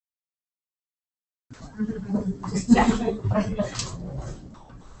Just check.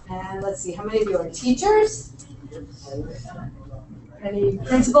 And let's see, how many of you are teachers? Any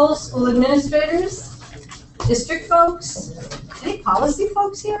principals, school administrators, district folks? Any policy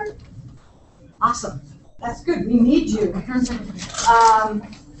folks here? Awesome. That's good. We need you.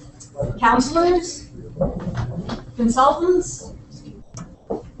 Counselors? Consultants?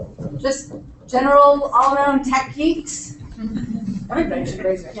 Just general all-around tech geeks? Everybody should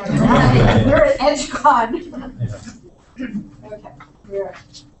raise their hand. You're at EdgeCon. Okay. We're going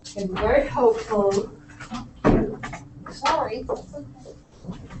to be very hopeful. Sorry.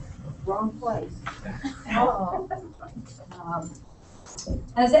 Wrong place. Oh.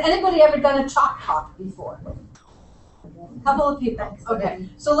 Has anybody ever done a chalk talk before? A couple of people. Okay.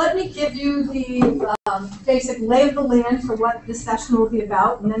 So let me give you the basic lay of the land for what this session will be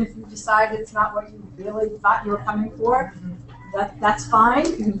about, and then if you decide it's not what you really thought you were coming for, that's fine.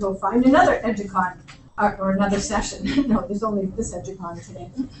 You can go find another EdgeCon or another session. No, there's only this EdgeCon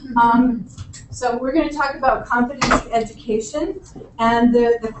today. So we're going to talk about competency education, and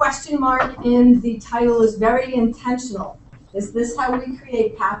the question mark in the title is very intentional. Is this how we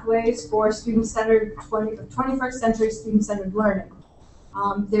create pathways for student-centered 21st century student-centered learning?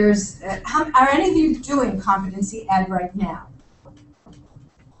 Are any of you doing competency ed right now?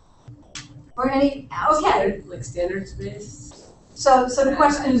 Or any? Okay. Like standards-based. So the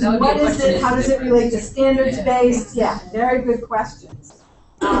question is, what is it? How does it relate to standards-based? Yeah, very good questions.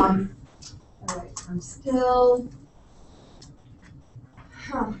 All right, I'm still.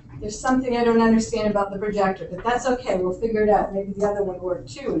 There's something I don't understand about the projector, but that's okay. We'll figure it out. Maybe the other one worked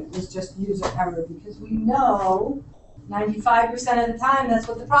too, and it was just user error, because we know 95% of the time that's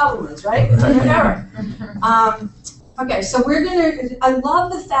what the problem is, right? It's user error. Okay, so I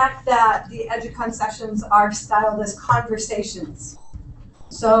love the fact that the EduCon sessions are styled as conversations.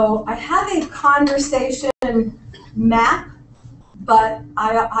 So I have a conversation map, but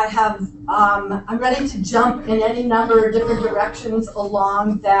I'm ready to jump in any number of different directions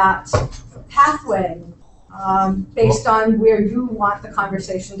along that pathway based on where you want the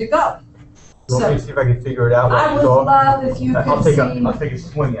conversation to go. You want me to see if I can figure it out? I would love if you could see. I'll take a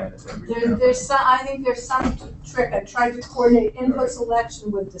swing at it. I think there's some trick. I tried to coordinate input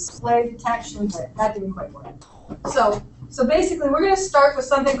selection with display detection, but that didn't quite work. So basically, we're going to start with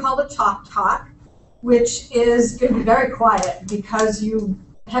something called a chalk talk, which is going to be very quiet because you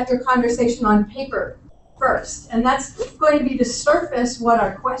have your conversation on paper first. And that's going to be to surface what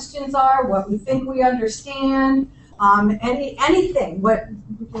our questions are, what we think we understand, anything.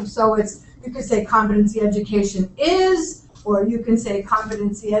 So you could say competency education is, or you can say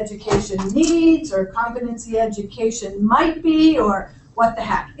competency education needs, or competency education might be, or what the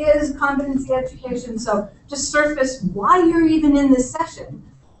heck is competency education. So just surface why you're even in this session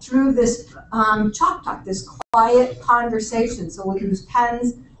through this chalk talk, this quiet conversation. So we'll use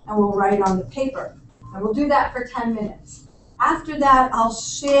pens and we'll write on the paper. And we'll do that for 10 minutes. After that, I'll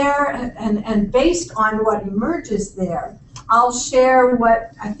share, and based on what emerges there, I'll share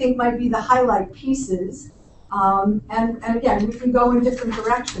what I think might be the highlight pieces. And again, we can go in different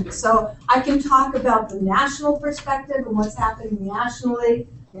directions. So I can talk about the national perspective and what's happening nationally.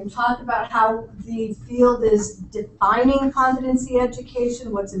 I can talk about how the field is defining competency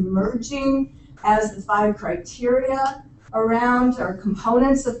education, what's emerging as the 5 criteria around or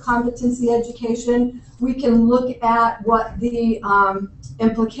components of competency education. We can look at what the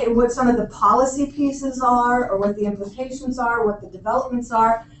what some of the policy pieces are, or what the implications are, what the developments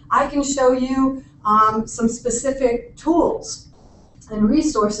are. I can show you some specific tools and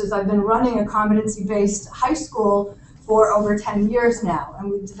resources. I've been running a competency-based high school for over 10 years now,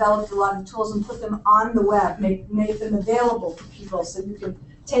 and we've developed a lot of tools and put them on the web, made them available to people so you can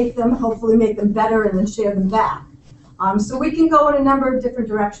take them, hopefully make them better, and then share them back. So we can go in a number of different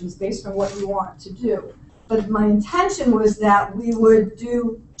directions based on what you want to do. But my intention was that we would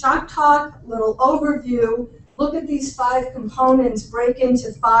do chalk talk, little overview, look at these 5 components, break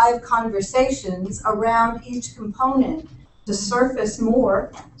into 5 conversations around each component to surface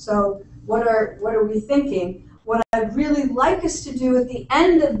more. So what are we thinking? What I'd really like us to do at the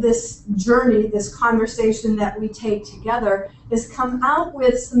end of this journey, this conversation that we take together, is come out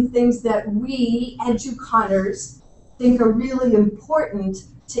with some things that we, educonners, think are really important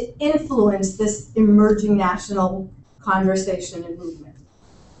to influence this emerging national conversation and movement.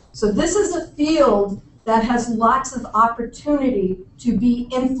 So this is a field that has lots of opportunity to be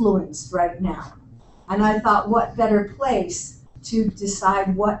influenced right now. And I thought, what better place to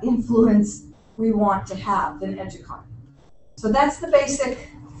decide what influence we want to have than EduCon. So that's the basic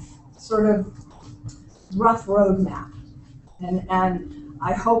sort of rough roadmap. And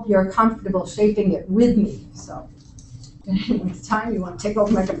I hope you're comfortable shaping it with me, so. Next time you want to take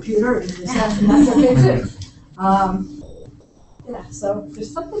over my computer and just and that's okay too. Yeah, so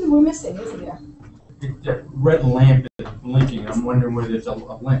there's something we're missing, isn't there? The red lamp is blinking. I'm wondering whether it's a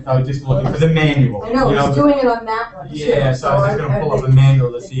lamp. I was just looking for the manual. I know, it's doing it on that one too. Yeah, so I was just going to pull up the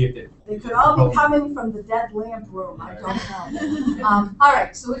manual to see if it. They could all be coming from the dead lamp room, I don't know. All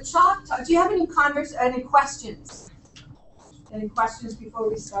right, so with chalk talk, do you have any questions? Any questions before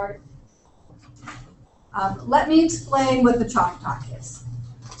we start? Let me explain what the chalk talk is.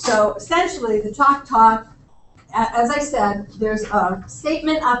 So essentially, the chalk talk, as I said, there's a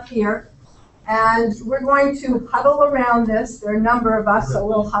statement up here, and we're going to huddle around this. There are a number of us, so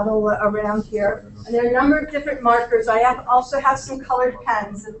we'll huddle around here. And there are a number of different markers. I also have some colored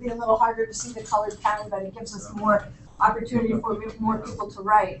pens. It'll be a little harder to see the colored pen, but it gives us more opportunity for more people to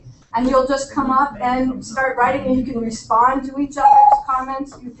write. And you'll just come up and start writing, and you can respond to each other's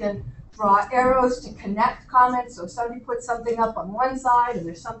comments. You can draw arrows to connect comments. So if somebody puts something up on one side and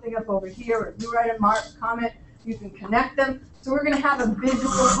there's something up over here, or if you write a comment, you can connect them. So we're going to have a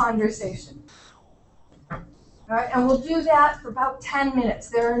visual conversation. All right, and we'll do that for about 10 minutes.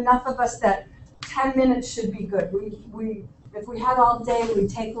 There are enough of us that 10 minutes should be good. If we had all day, we'd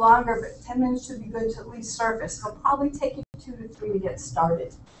take longer, but 10 minutes should be good to at least surface. It'll probably take you 2 to 3 to get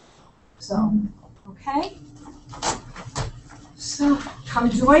started. So, okay? So come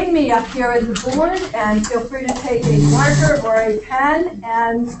join me up here at the board, and feel free to take a marker or a pen,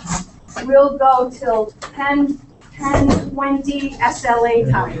 and we'll go till 10:20 SLA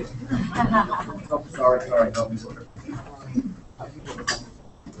time. Sorry, help me.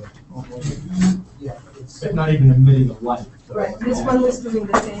 It's not even emitting the light. So. Right, this one was doing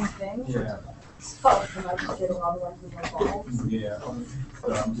the same thing. Yeah. Oh, and I was getting all the way with my balls. Yeah. So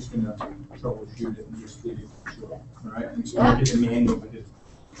I'm just going to troubleshoot it and just get it short. All right. I'm just Yeah. going to get the manual because,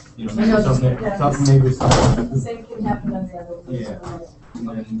 you know, I know something, this- yeah. something maybe is The same can happen on the other one. Yeah. And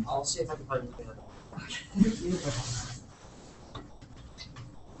then I'll see if I can find it.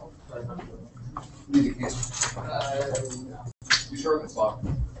 You sure that's locked?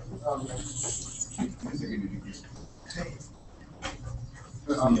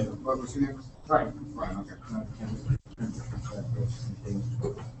 What's your name? Right. Brian, okay.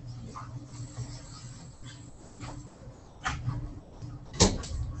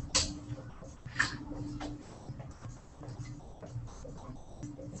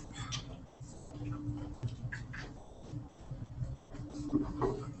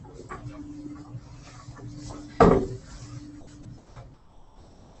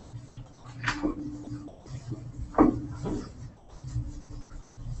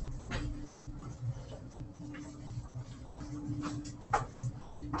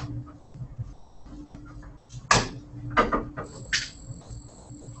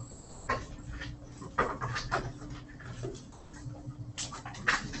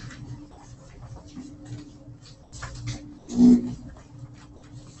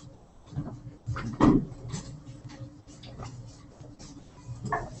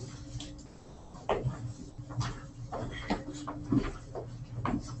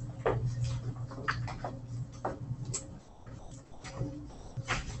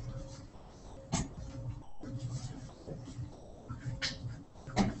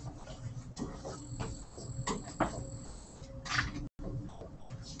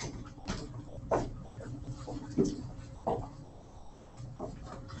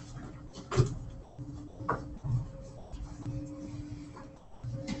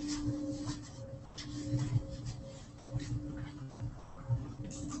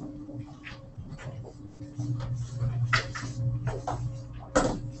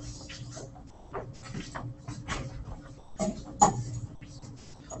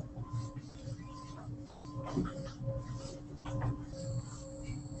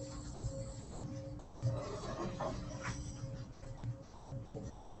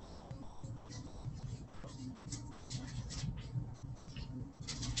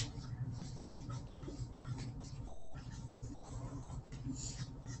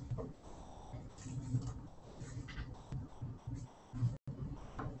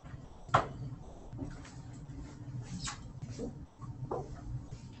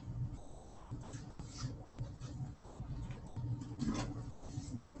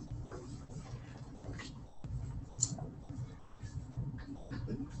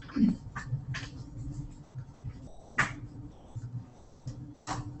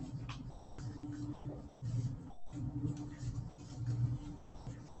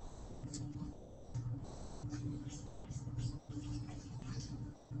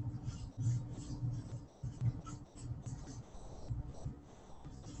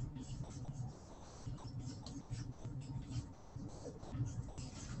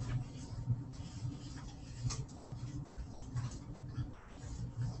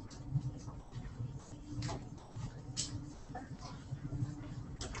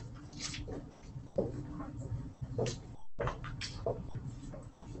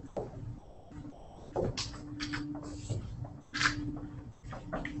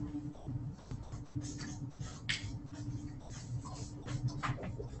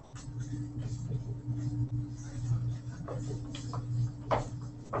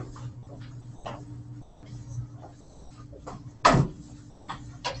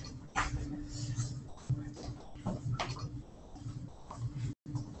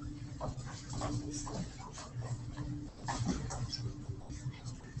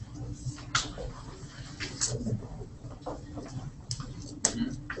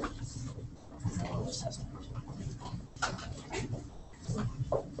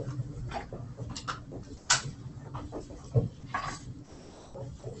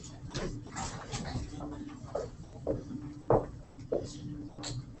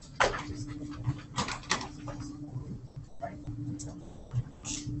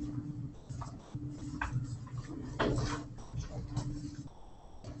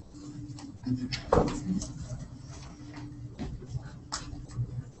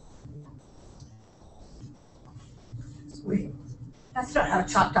 Sweet. That's not how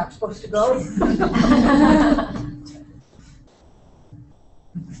Chop Talk's supposed to go.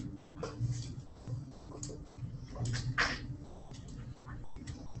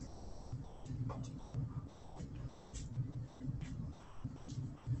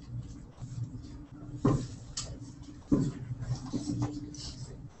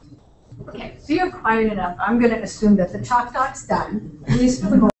 Okay, so you're quiet enough. I'm going to assume that the Chop Talk's done, at least for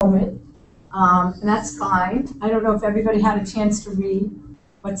the moment. And that's fine. I don't know if everybody had a chance to read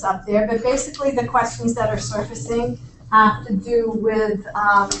what's up there, but basically the questions that are surfacing have to do with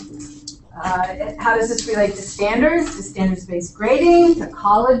how does this relate to standards, to standards-based grading, to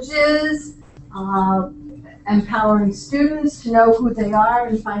colleges, empowering students to know who they are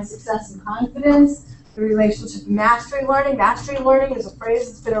and find success and confidence, the relationship to mastery learning. Mastery learning is a phrase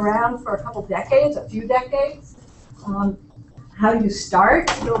that's been around for a couple decades, a few decades. How do you start?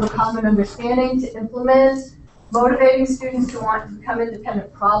 Build a common understanding to implement. Motivating students to want to become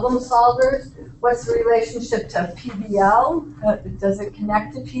independent problem solvers. What's the relationship to PBL? Does it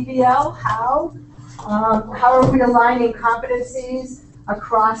connect to PBL? How? How are we aligning competencies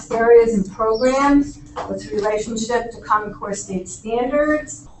across areas and programs? What's the relationship to Common Core state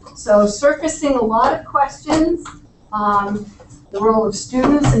standards? So surfacing a lot of questions. The role of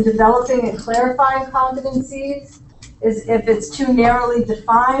students in developing and clarifying competencies. Is if it's too narrowly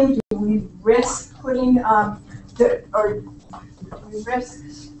defined, do we risk putting, do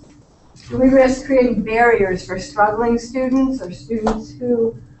we risk creating barriers for struggling students or students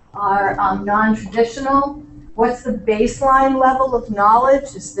who are non-traditional? What's the baseline level of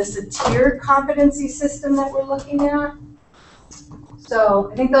knowledge? Is this a tiered competency system that we're looking at? So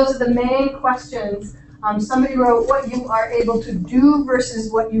I think those are the main questions. Somebody wrote what you are able to do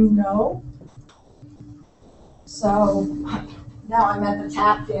versus what you know. So now I'm at the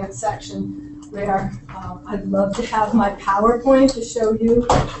tap dance section where I'd love to have my PowerPoint to show you.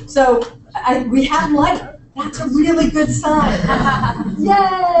 So we have light. That's a really good sign.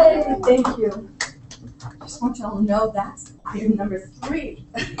 Yay! Thank you. I just want y'all to know that's item number 3.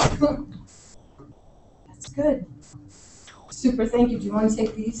 That's good. Super, thank you. Do you want to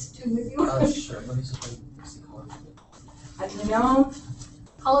take these 2 with you? Sure, let me just You know,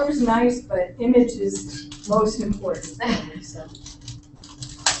 color's nice, but image is most important. So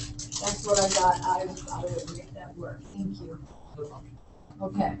that's what I got. I would make that work. Thank you.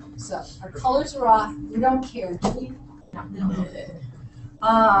 Okay, so our colors are off. We don't care, do we? No.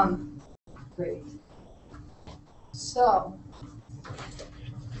 Great. So,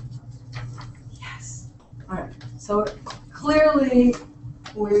 yes. All right. So clearly,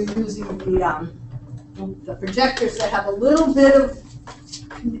 we're using the projectors that have a little bit of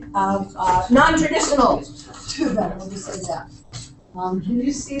non-traditional to them. We'll just say that. Can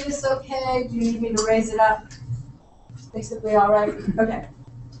you see this okay? Do you need me to raise it up? Basically, all right. Okay.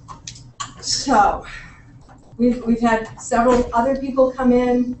 So we've had several other people come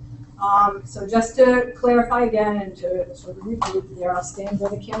in. So just to clarify again and to sort of regroup there, I'll stand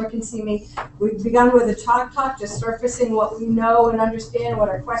where the camera can see me. We've begun with a talk, just surfacing what we know and understand, what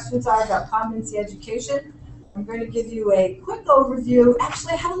our questions are about competency education. I'm going to give you a quick overview.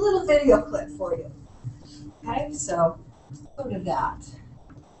 Actually, I have a little video clip for you. Okay, so go to that.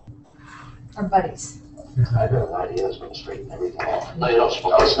 Our buddies. I've got an idea that's going to straighten everything out. No, you don't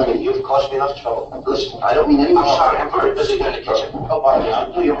smoke. Listen to me. You've caused me enough trouble. Listen, I don't mean any more. I'm sorry. I'm very busy here in the kitchen. Help out now.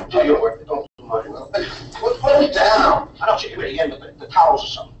 Do your work. Don't do mine. Put it down. I don't think you're ready in with the towels or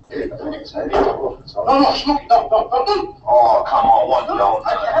something. No, smoke. Don't. Oh, come on. One don't. I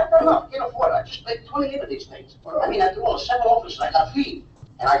can't afford it. I just make 28 of these things. I mean, I do all the 7 offices. I got feed.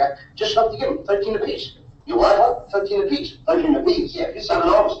 And I got just enough to give them. 13 apiece. You what? 13 apiece. 13 apiece? Yeah, you 7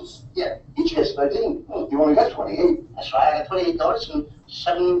 offices. Yeah, each gets 13. Well, you only got 28. That's right. I got $28 and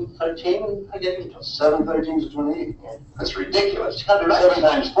 7, 13. I get it. 7 13s is 28. Yeah. That's ridiculous. It's gotta be right. 7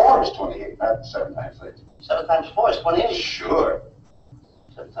 times 4 is 28, not 7 times 13. 7 times 4 is 28. Sure.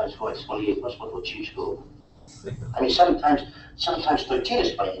 7 times 4 is 28. Must go to a cheap school. I mean, 7 times 13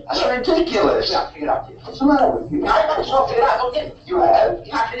 is 28. That's ridiculous. Yeah, figure it out. What's the matter with you? I got this all figured out. Don't get it. You have?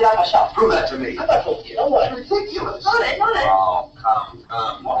 Yeah, I figured it out myself. Prove that to me. I got it. Don't worry. It's ridiculous. Got it. Oh, come.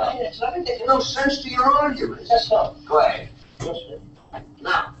 It's not ridiculous. No sense to your argument. That's so. Go ahead. Yes, sir.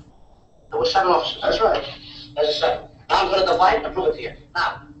 Now, there were 7 officers. That's right. There's a 7. Now I'm going to divide and prove it to you.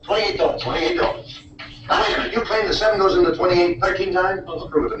 Now, 28 dollars. $28. Now, wait a minute. You claim the 7 goes into 28 13 times?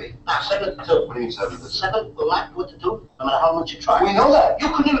 Prove it to me. Now, 7 to 2. What do you mean 7 to 2? 7 will not put to 2, no matter how much you try. We know that. You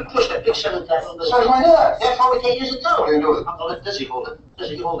couldn't even push that big 7 times. So does my dad. Therefore, we can't use it too. What are you going to do with it? I'm going to let Dizzy hold it.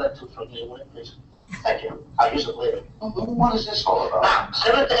 Dizzy, you hold that 2 for me, will you, please? Thank you. I'll use it later. What is this all about? Now,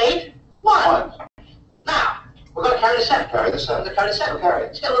 7 to 8, 1. One. Now, we're going to carry the 7. Carry the We're 7. going to carry the 7. Carry it.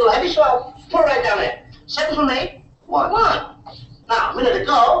 It's got a little heavy, so I'll put it right down there. 7 from 8, 1. 1. Now, a minute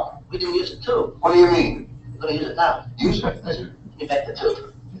ago, we didn't use it 2. What do you mean? We're going to use it now. Use it. Listen, give me back the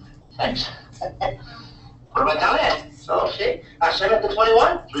 2. Thanks. Put it right down there. So, see? Now, 7 to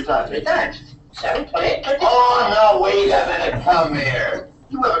 21? 3 times. 3 times. 7, 28, 30. Oh, no, wait a minute. Come here.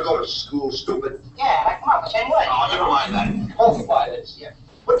 You ever go to school, stupid? Yeah, I come out the same way. Oh, never mind that. Multiply this. Yeah.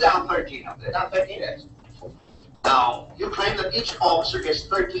 Put down 13 up there. Down 13? Yes. Now, you claim that each officer gets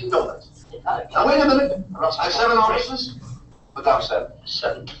 $13. Now, Now, wait a minute. I have 7 officers. Put down 7.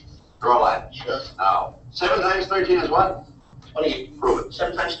 7. Draw a line. Sure. Now, 7 times 13 is what? 28. Prove it.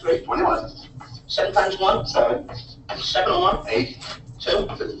 7 times 3. 21. 7 times 1. 7. 7 and 1. 8. 2.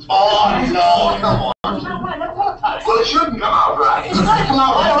 Oh, no, come on. Well, it shouldn't come out right. It's got to come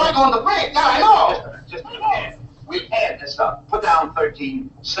out right or I go on the break. Yeah, I know. Just a minute. We add this up. Put down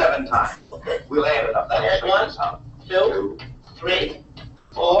 13 7 times. We'll add it up. That'll Add straighten one. us out. 2, 3,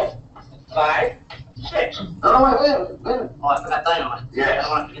 4, 5, 6. No, wait a minute. Oh, I forgot dynamite. Yes. I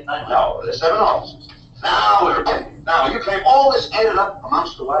don't want to forget dynamite. No, there's 7 officers. Now we're getting. Now, you claim all this added up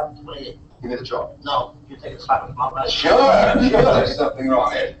amounts to what? 28. Give me the chalk. No, you take a slap and come out right. Sure. There's something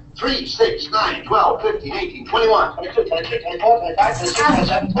wrong here. 3, 6, 9, 12, 15, 18, 21. 22, 23, 24, 25, 26,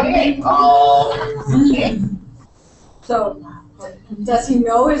 27, 28. Oh. See? So, does he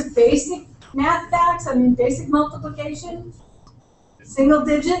know his basic math facts? I mean, basic multiplication? Single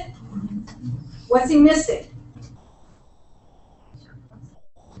digit? What's he missing?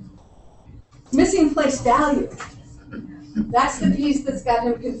 Missing place value. That's the piece that's got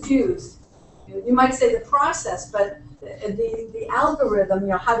him confused. You might say the process, but the algorithm,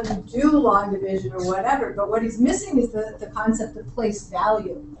 how do you do long division or whatever, but what he's missing is the concept of place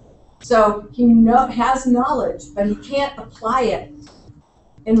value. So he has knowledge, but he can't apply it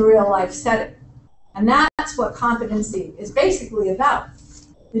in a real life setting. And that's what competency is basically about.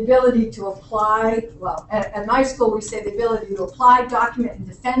 The ability to apply, well, at my school we say the ability to apply, document, and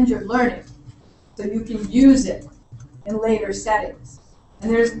defend your learning so you can use it in later settings. And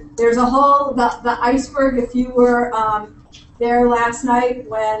there's a whole, the iceberg, if you were there last night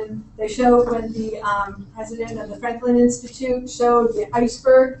when they showed, when the president of the Franklin Institute showed the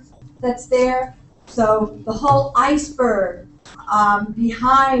iceberg that's there. So the whole iceberg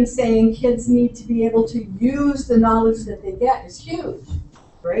behind saying kids need to be able to use the knowledge that they get is huge.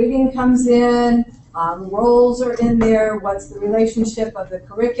 Grading comes in, roles are in there, what's the relationship of the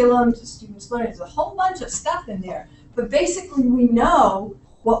curriculum to students' learning. There's a whole bunch of stuff in there. But basically we know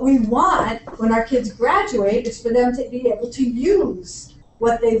what we want when our kids graduate is for them to be able to use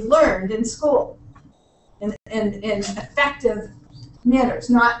what they've learned in school in effective manners,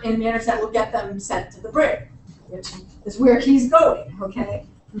 not in manners that will get them sent to the brig, which is where he's going, okay,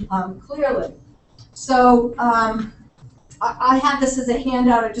 clearly. So I have this as a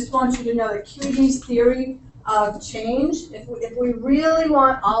handout. I just want you to know that QED's theory of change, if we really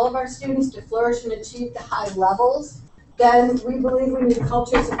want all of our students to flourish and achieve the high levels, then we believe we need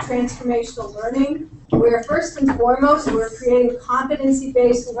cultures of transformational learning, where first and foremost we're creating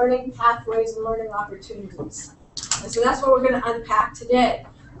competency-based learning pathways and learning opportunities. And so that's what we're going to unpack today.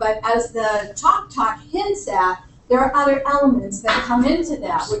 But as the talk hints at, there are other elements that come into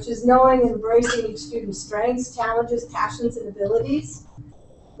that, which is knowing and embracing each student's strengths, challenges, passions, and abilities.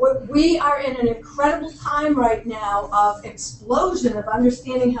 We are in an incredible time right now of explosion of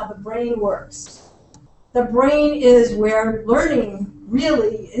understanding how the brain works. The brain is where learning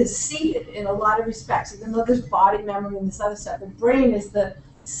really is seated in a lot of respects, even though there's body memory and this other stuff. The brain is the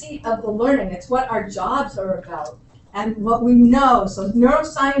seat of the learning. It's what our jobs are about and what we know. So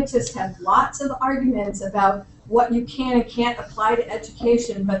neuroscientists have lots of arguments about what you can and can't apply to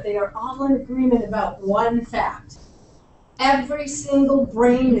education, but they are all in agreement about one fact. Every single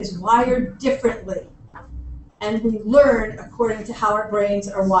brain is wired differently, and we learn according to how our brains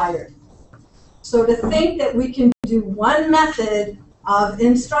are wired. So to think that we can do one method of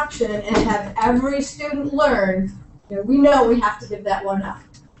instruction and have every student learn, we know we have to give that one up.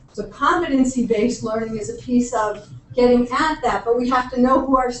 So competency-based learning is a piece of getting at that, but we have to know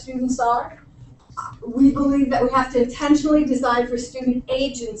who our students are. We believe that we have to intentionally design for student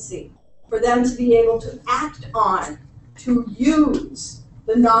agency, for them to be able to act on, to use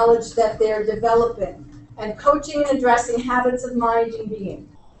the knowledge that they're developing, and coaching and addressing habits of mind and being.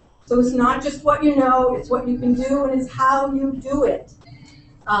 So it's not just what you know, it's what you can do, and it's how you do it.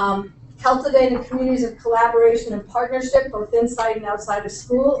 Cultivating communities of collaboration and partnership, both inside and outside of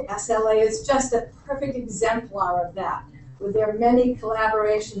school. SLA is just a perfect exemplar of that, with their many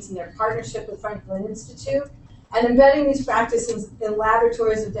collaborations and their partnership with Franklin Institute, and embedding these practices in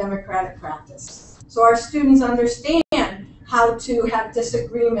laboratories of democratic practice. So our students understand how to have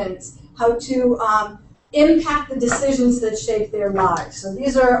disagreements, how to impact the decisions that shape their lives. So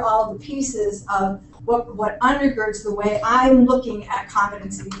these are all the pieces of what undergirds the way I'm looking at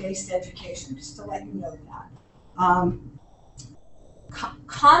competency-based education, just to let you know that.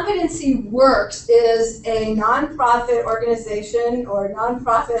 Competency Works is a nonprofit organization or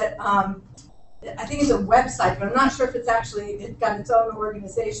nonprofit, I think it's a website, but I'm not sure if it's got its own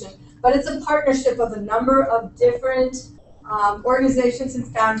organization, but it's a partnership of a number of different organizations and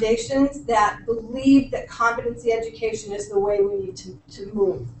foundations that believe that competency education is the way we need to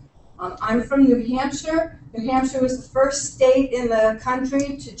move. I'm from New Hampshire. New Hampshire was the first state in the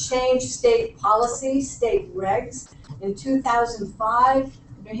country to change state policy, state regs. In 2005,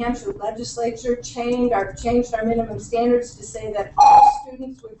 the New Hampshire legislature changed our minimum standards to say that all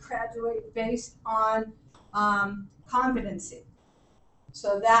students would graduate based on competency.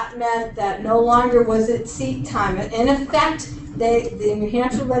 So that meant that no longer was it seat time. In effect, the New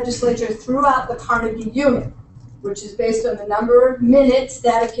Hampshire legislature threw out the Carnegie unit, which is based on the number of minutes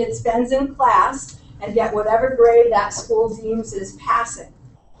that a kid spends in class and get whatever grade that school deems is passing.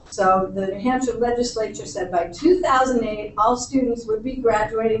 So the New Hampshire legislature said by 2008, all students would be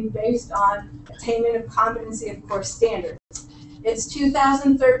graduating based on attainment of competency of course standards. It's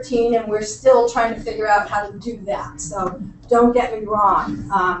 2013 and we're still trying to figure out how to do that. So don't get me wrong.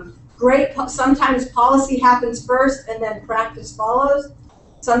 Sometimes policy happens first and then practice follows.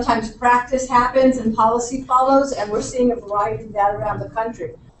 Sometimes practice happens and policy follows, and we're seeing a variety of that around the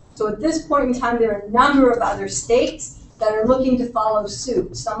country. So at this point in time, there are a number of other states that are looking to follow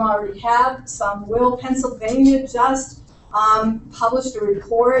suit. Some already have, some will. Pennsylvania just published a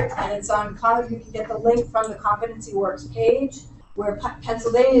report, and it's on, you can get the link from the Competency Works page, where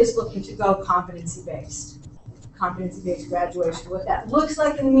Pennsylvania is looking to go competency-based graduation. What that looks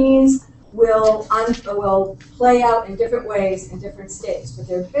like and means will play out in different ways in different states, but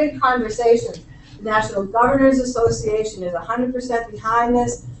they're big conversations. The National Governors Association is 100% behind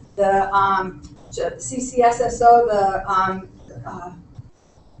this. The CCSSO, the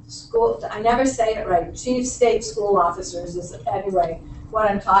school, I never say it right, Chief State School Officers is anyway what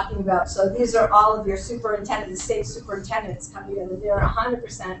I'm talking about. So these are all of your superintendents, the state superintendents coming together. They're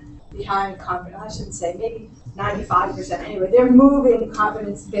 100% behind competence. I shouldn't say, maybe 95%. Anyway, they're moving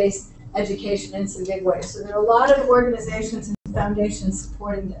competence-based education in some big ways. So there are a lot of organizations and foundations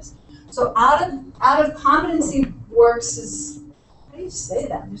supporting this. So out of Competency Works is, how do you say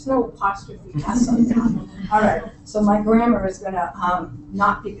that? There's no apostrophe S on that. All right, so my grammar is going to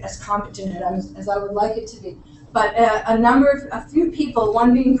not be as competent as I would like it to be. But a few people,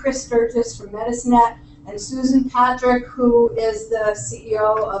 one being Chris Sturgis from MedicineNet, and Susan Patrick, who is the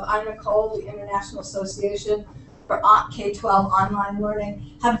CEO of INACOL, the International Association for K-12 online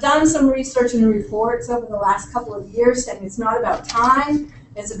learning, have done some research and reports over the last couple of years saying it's not about time,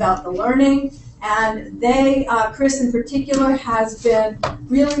 it's about the learning. And they, Chris in particular, has been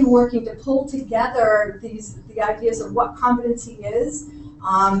really working to pull together the ideas of what competency is.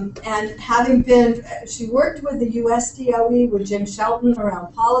 And having been, she worked with the US DOE with Jim Shelton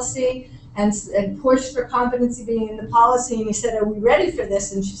around policy and pushed for competency being in the policy. And he said, are we ready for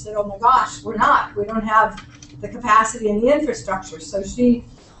this? And she said, oh my gosh, we're not. We don't have the capacity and the infrastructure. So she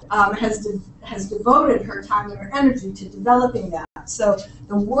has devoted her time and her energy to developing that. So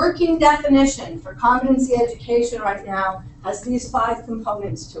the working definition for competency education right now has these 5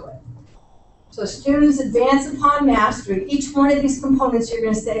 components to it. So students advance upon mastery. Each one of these components you're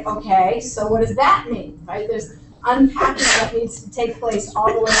going to say, okay, so what does that mean? Right? There's unpacking that needs to take place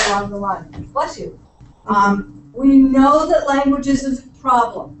all the way along the line. Bless you. We know that language is a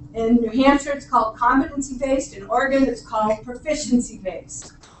problem. In New Hampshire, it's called competency-based. In Oregon, it's called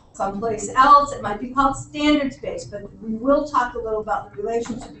proficiency-based. Someplace else, it might be called standards-based, but we will talk a little about the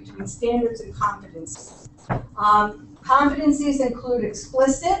relationship between standards and competencies. Competencies include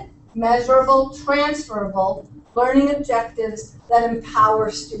explicit, measurable, transferable, learning objectives that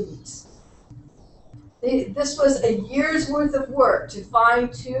empower students. This was a year's worth of work to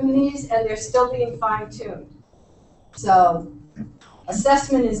fine-tune these, and they're still being fine-tuned. So,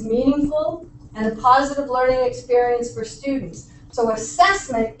 assessment is meaningful and a positive learning experience for students. So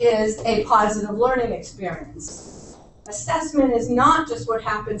assessment is a positive learning experience. Assessment is not just what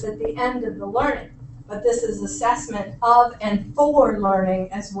happens at the end of the learning, but this is assessment of and for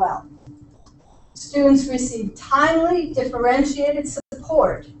learning as well. Students receive timely, differentiated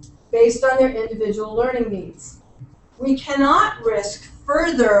support based on their individual learning needs. We cannot risk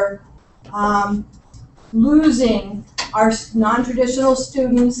further losing our non-traditional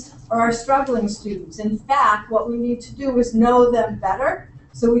students or our struggling students. In fact, what we need to do is know them better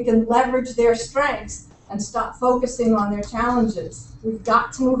so we can leverage their strengths and stop focusing on their challenges. We've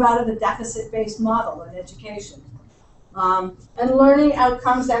got to move out of the deficit-based model in education. And learning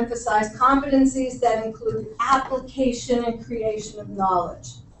outcomes emphasize competencies that include application and creation of knowledge,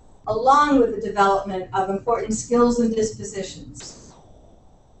 along with the development of important skills and dispositions.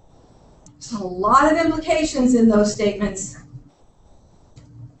 So a lot of implications in those statements.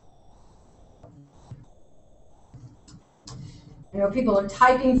 You know, people are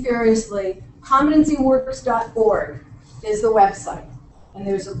typing furiously. Competencyworks.org is the website. And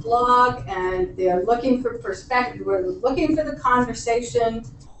there's a blog, and they're looking for perspective. We're looking for the conversation,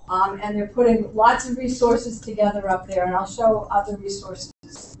 and they're putting lots of resources together up there, and I'll show other resources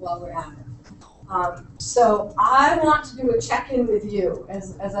while we're at it. So I want to do a check-in with you.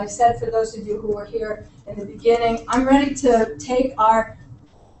 As I said, for those of you who were here in the beginning, I'm ready to take our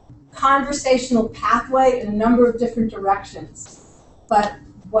conversational pathway in a number of different directions. But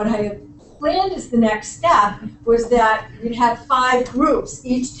what I have planned as the next step was that we'd have 5 groups,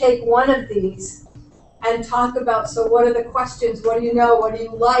 each take one of these and talk about, so what are the questions, what do you know, what do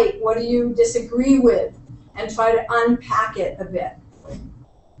you like, what do you disagree with, and try to unpack it a bit.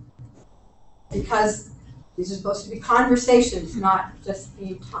 Because these are supposed to be conversations, not just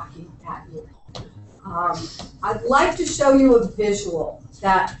me talking at you. I'd like to show you a visual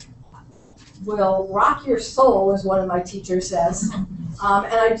that will rock your soul, as one of my teachers says. And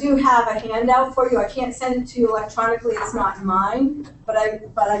I do have a handout for you. I can't send it to you electronically, it's not mine, but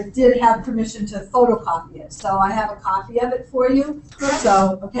I did have permission to photocopy it. So I have a copy of it for you.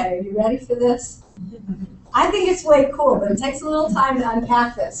 So, okay, are you ready for this? I think it's way cool, but it takes a little time to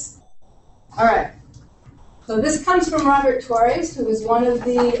unpack this. All right. So this comes from Robert Torres, who is one of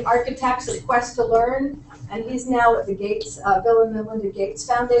the architects of Quest to Learn, and he's now at the Gates, Bill and Melinda Gates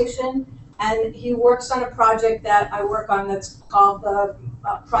Foundation. And he works on a project that I work on that's called the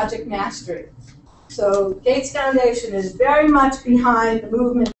Project Mastery. So Gates Foundation is very much behind the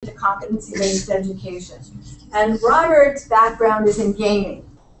movement to competency-based education. And Robert's background is in gaming.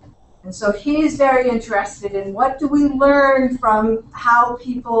 And so he's very interested in what do we learn from how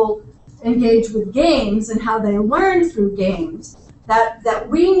people engage with games and how they learn through games that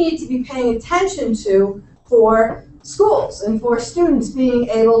we need to be paying attention to for schools and for students being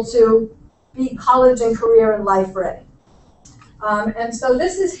able to be college and career and life ready. And so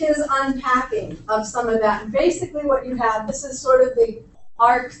this is his unpacking of some of that. And basically what you have, this is sort of the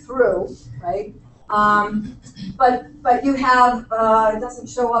arc through, right? But you have, it doesn't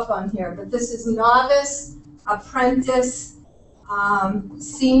show up on here, but this is novice, apprentice,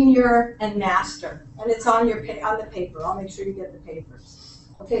 senior, and master. And it's on the paper. I'll make sure you get the papers.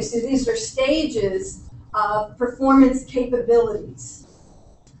 Okay, so these are stages of performance capabilities.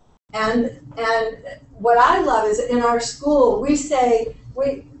 And what I love is in our school, we say,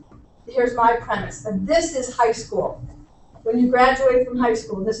 here's my premise, that this is high school. When you graduate from high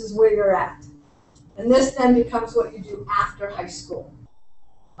school, this is where you're at. And this then becomes what you do after high school.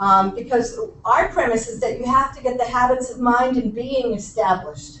 Because our premise is that you have to get the habits of mind and being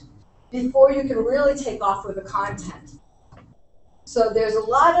established before you can really take off with the content. So there's a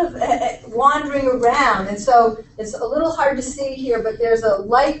lot of wandering around, and so it's a little hard to see here, but there's a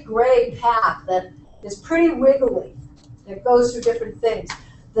light gray path that is pretty wiggly. It goes through different things.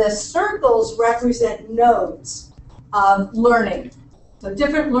 The circles represent nodes of learning, so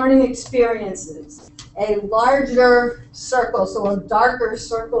different learning experiences. A larger circle, so a darker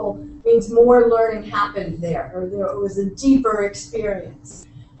circle, means more learning happened there, or there was a deeper experience.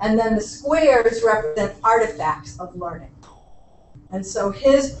 And then the squares represent artifacts of learning. And so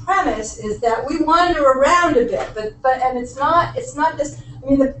his premise is that we wander around a bit, and it's not this. I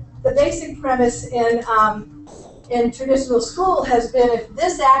mean, the basic premise in traditional school has been if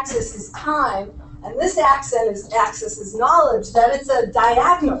this axis is time and this axis is knowledge, then it's a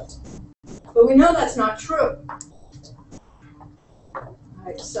diagonal. But we know that's not true.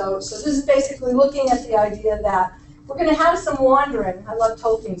 Right? So this is basically looking at the idea that we're going to have some wandering. I love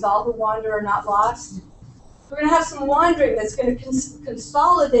Tolkien's All Who Wander Are Not Lost. We're going to have some wandering that's going to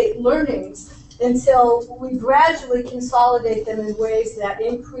consolidate learnings until we gradually consolidate them in ways that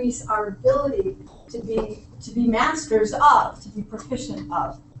increase our ability to be masters of, to be proficient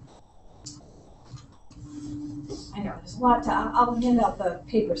of. I know, there's a lot to, I'll hand out the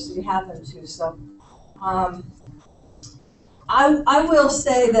papers so you have them too. So I will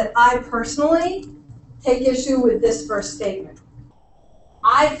say that I personally take issue with this first statement.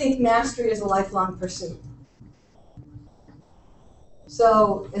 I think mastery is a lifelong pursuit.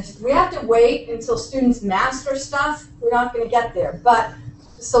 So if we have to wait until students master stuff, we're not going to get there. But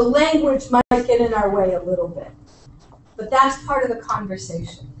so language might get in our way a little bit. But that's part of the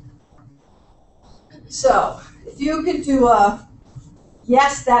conversation. So if you could do a,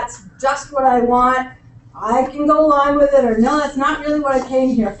 yes, that's just what I want, I can go along with it, or no, that's not really what I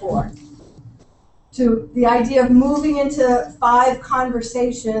came here for. To the idea of moving into 5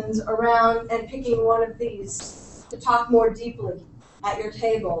 conversations around and picking one of these to talk more deeply at your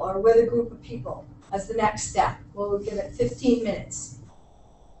table or with a group of people as the next step. We'll give it 15 minutes.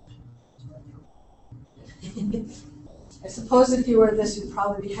 I suppose if you were this, you'd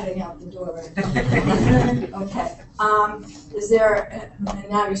probably be heading out the door right now. Okay. Is there, and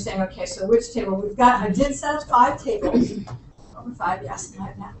now you're saying, okay, so which table? We've got, I did set up 5 tables. 5, yes,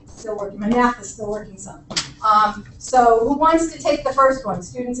 my math is still working. My math is still working some. So who wants to take the first one?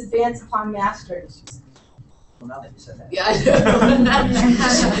 Students advance upon mastery. Well, now that you said that. Yeah, I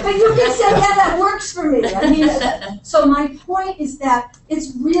know. But you can say, yeah, that works for me. I mean, so my point is that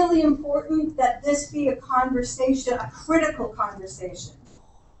it's really important that this be a conversation, a critical conversation,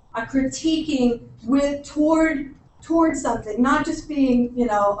 a critiquing toward something, not just being, you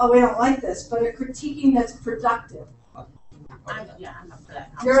know, oh, we don't like this, but a critiquing that's productive. I'm up for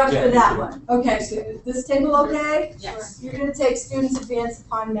that. You're up for that one. Okay, so is this table okay? Yes. You're going to take students advance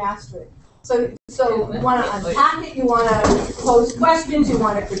upon mastery. So you want to unpack it, you want to pose questions, you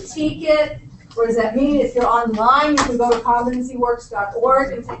want to critique it. What does that mean? If you're online, you can go to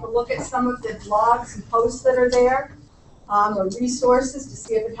competencyworks.org and take a look at some of the blogs and posts that are there, or resources to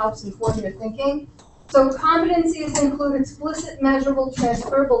see if it helps inform your thinking. So competencies include explicit, measurable,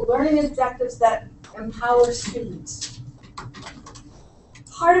 transferable learning objectives that empower students.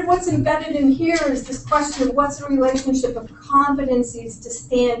 Part of what's embedded in here is this question of what's the relationship of competencies to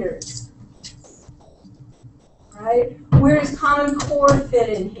standards. Right? Where does Common Core fit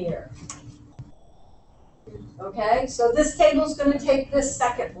in here? Okay, so this table is going to take this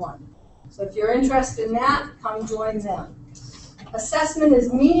second one. So if you're interested in that, come join them. Assessment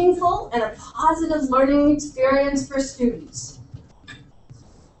is meaningful and a positive learning experience for students.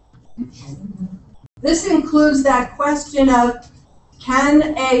 This includes that question of,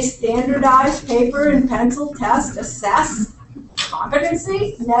 can a standardized paper and pencil test assess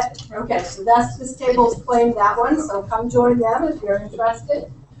competency? Okay, so this table's playing that one, so come join them if you're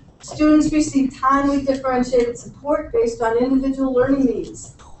interested. Students receive timely differentiated support based on individual learning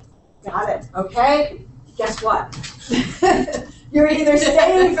needs. Got it, okay? Guess what? You're either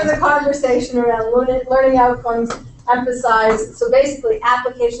staying for the conversation around learning outcomes, emphasize, so basically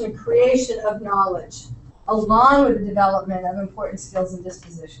application and creation of knowledge, along with the development of important skills and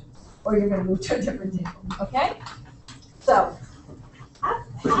dispositions, or you're going to move to a different table, okay? So,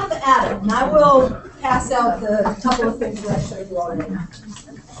 have at it, and I will pass out the couple of things that I showed you already.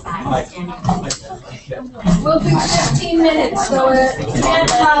 We'll do 15 minutes, so it's 10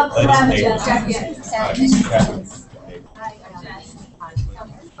 about 11 seconds.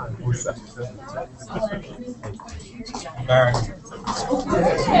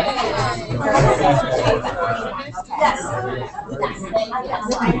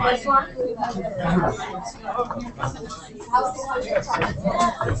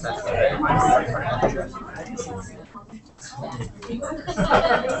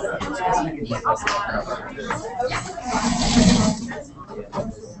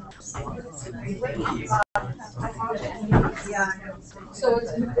 So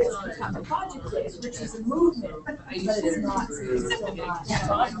it's become a project based, which is a movement, but it's not. It's still not.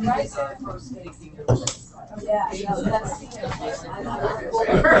 Right? Yeah, no, that's. So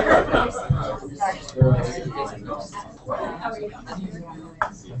we have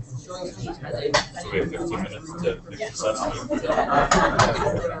 15 minutes to fix this up.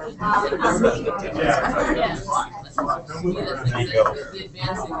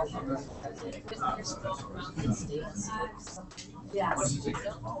 There you go. Yes.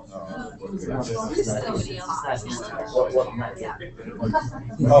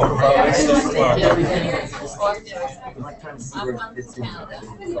 I'm like trying to see where it fits in.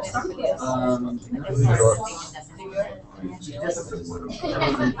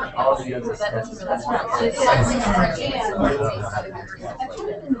 All the other stuff. I put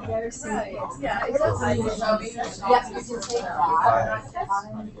it in the very same place. Yeah, exactly. Yes, you can take that.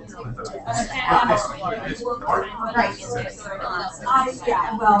 Right.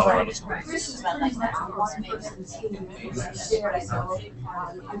 Yeah, well, Chris is like that one person team shared, so I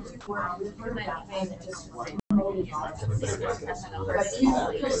would work with her and just promoted on it. But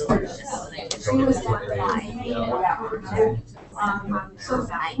usually Chris she was not lying. So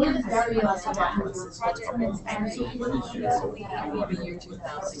we're just very lucky about her. We have a year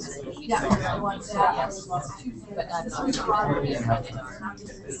 2000. Yeah, I want that. But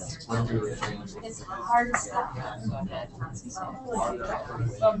it's hard stuff.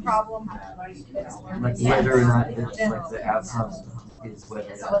 Some problem. Like whether or not it's like the outcome is whether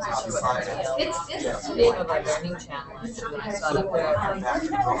It's Big of a learning challenge. I saw that where.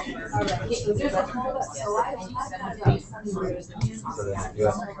 there's a whole, so I've done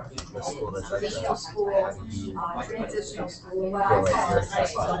traditional school, transitional school, what I call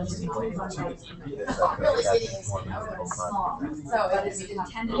it small, but it's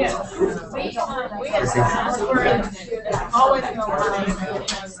intended. We always go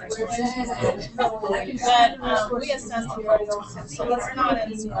but we assess the grades. So it's not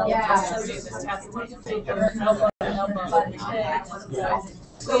in school. So we just have to take a figure, elbow to elbow.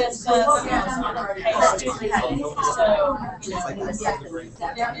 We assess on a pay student.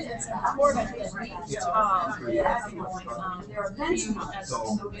 So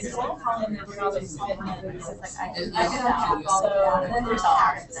it's important that we talk as individual and then how they fit in. So then there's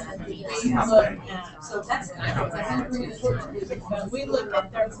ours. We look at, So that's. but we look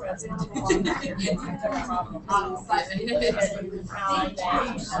at their presentation, their problem,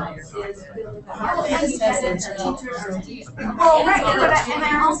 how they Well, right, and I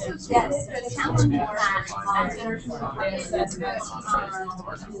also get the challenge that,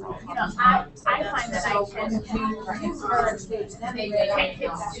 I find that I tend to encourage kids to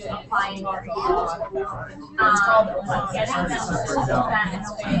apply for you. Getting them to hold that in a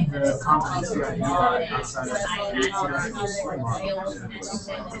way that is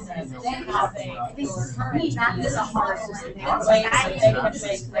I think for me, that is a hard thing. Like they can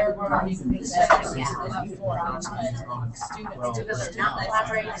make their learning better for students Because they're not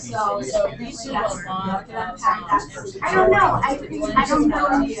collaborating. So we do a lot of I don't know. I don't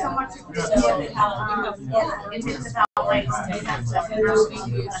know so much. If it's about like that's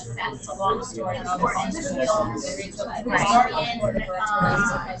it's a long story. Right.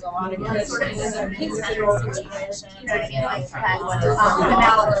 Has a lot of good Sort of things. a piece of situation, you know what I mean, like that.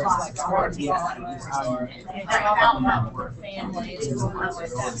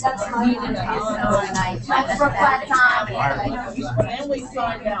 Let's reflect on. And we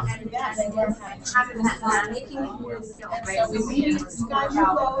find out through that they learn how to so we meet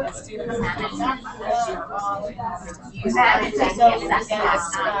Skype loads to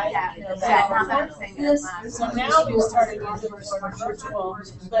so now we started using it sort of virtual,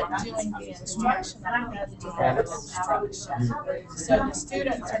 but doing the instruction as direct instruction. So the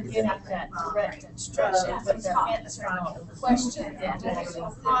students are getting that direct instruction, but they're answering all the questions and doing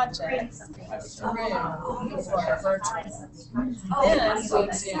the projects through for virtual. Then we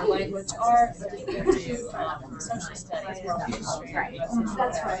do language arts, we do social studies, world history.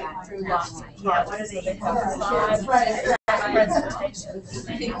 That's right. Through lots of projects. They have 5 presentations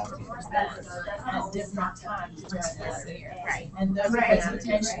at different times during this year. And those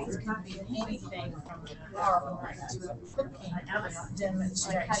presentations can be anything from PowerPoint to a cooking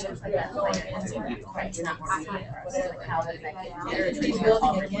demonstration, going into whatever.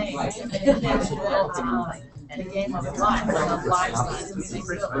 Building a game, and then build the game of life, of lifestyle.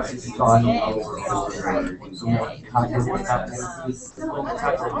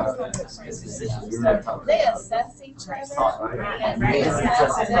 They assess each other, and they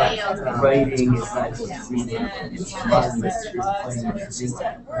assess Writing is not just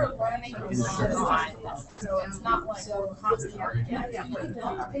we're learning a lot, so it's not like we're constantly getting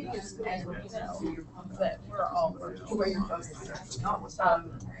but we're all working.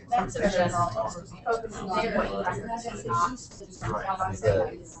 That's a general overview.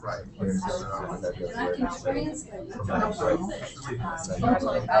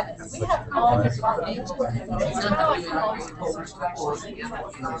 We have all different ages. It's kind of like all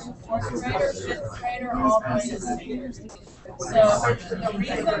fourth grader, fifth grader, all the way to seniors. So the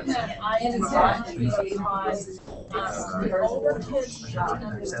reason that I designed because the older kids really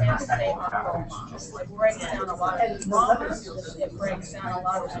understand that they are role models. It breaks down a lot of traumas, it breaks down a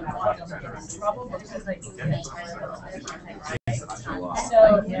lot of why they get in trouble because they do things right.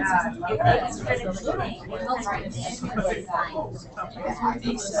 So, it's critical. It helps to stimulate that.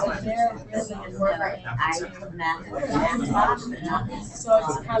 So they're really learning so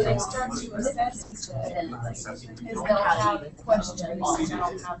it's how they start to assess each other is they'll have questions and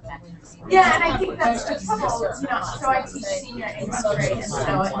they'll have them. Yeah, and I think that's the trouble, you know, so I teach senior English grade, and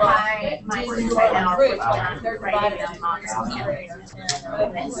so my group right now are they're writing them on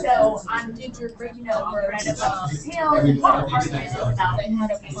and so I'm, you know, I'll write about details and what part of it is about They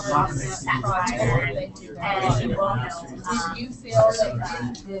had a part of that project where they do that. and, you know, Did you feel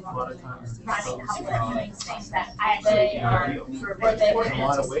that you did writing a couple of things that they are, where they were A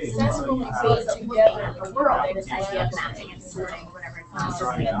lot of ways. successfully put together the world, this idea of mapping and sorting or whatever it's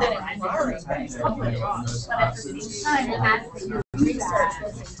called. and then acquiring things? But at the same time, as the Research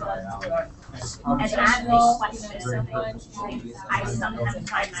was done through and as intentional, they question, I sometimes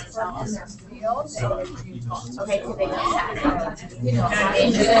find myself in their field, okay, do they know that? you know,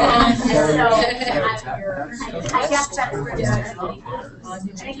 And so I guess that's where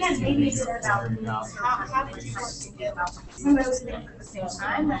and again, maybe it's about how did you work together some of those things at the same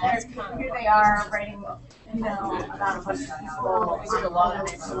time, but here they are writing, you know, about a bunch of people, a lot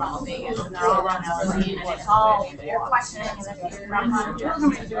of it's around Vegas, and they're all around LA, and it's all you're questioning, and if you're not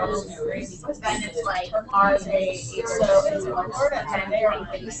then it's like, are they, so it's important that they are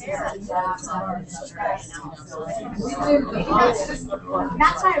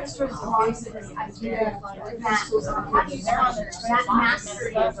that's why I was sort of drawn to this idea that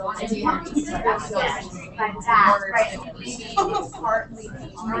mastery is but that, right, maybe it's partly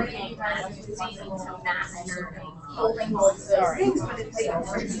learning to master holding those things, but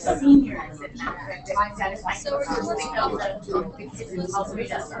it's the seniors that identify. So we're just thinking of the kids who also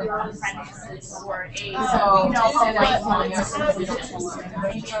read us or apprentices or a, you know, lifelong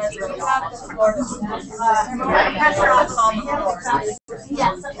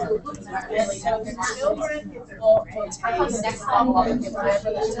yes. And so the children will take the next level of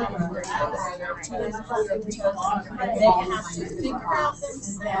whatever the time we're and they have to think about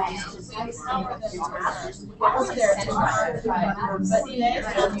themselves, empower themselves. Yes, they're but they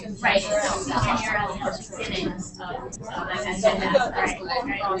have to Right, figure so senior out beginnings and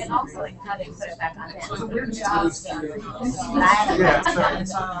also like how they put it back on them. So your job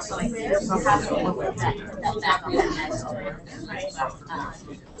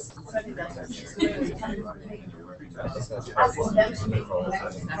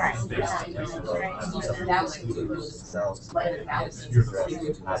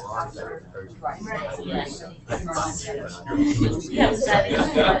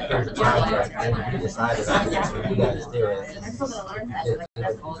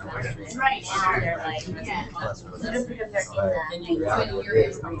right, and they're like, yeah, just because they're in the reality,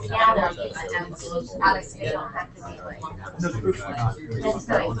 Alex, they don't have to be like, and so I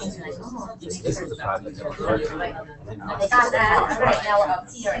think like, oh, they got that, right now we're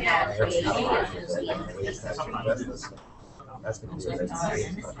up here now, That's gonna be a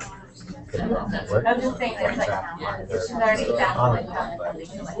I'm just saying there's like, she's already found like,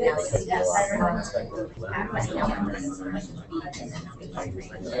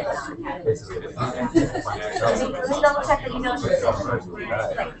 double check that you know she's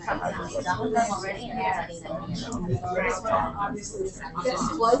like some of them already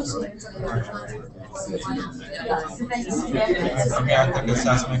and semantic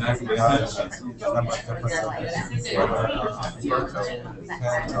assessment can be done.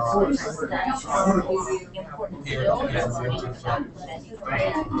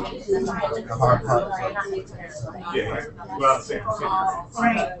 The hard part Yeah, well, same.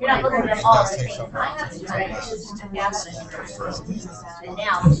 right, you're not looking at them all at the same time, and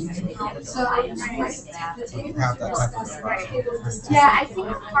now. you have that type of response. Yeah, I think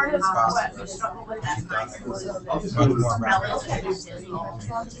part of what we struggle with that Much more rapid.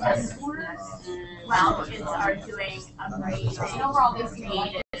 well, kids are doing a great, overall they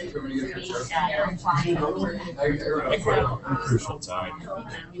created. I think we're at a crucial time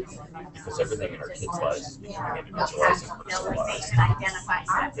because everything in our kids' lives is becoming individualized and personalized.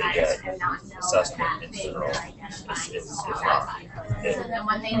 Assessment in general is not.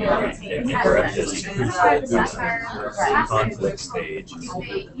 And incorrect is crucial conflict stage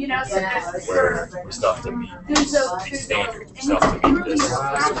where we still have to meet these standards, we still have to meet this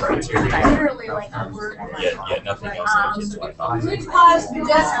criteria. Yet nothing else in our kids' life. Pause,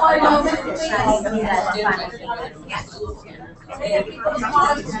 just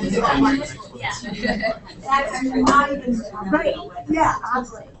not even. Right, yeah,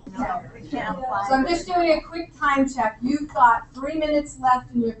 honestly. No, we can't apply. So I'm just doing a quick time check. You've got 3 minutes left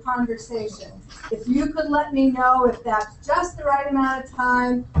in your conversation. If you could let me know if that's just the right amount of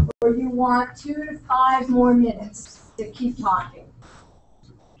time or you want 2 to 5 more minutes to keep talking.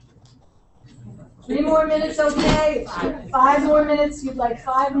 3 more minutes, okay? 5 more minutes, you'd like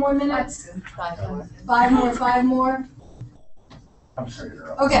 5 more minutes? 5 more?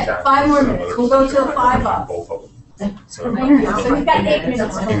 Okay, 5 more minutes. We'll go till 5 up. So So we've got 8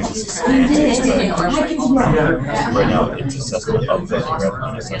 minutes. right now, it's assessment of the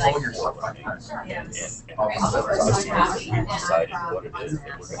revenue assessment for funding. And we've decided what it is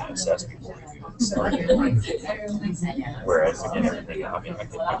that we're gonna assess before we even start. Whereas again, everything, I mean, I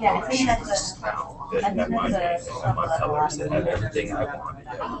can have sheets now that have my name and my colors that have everything I want.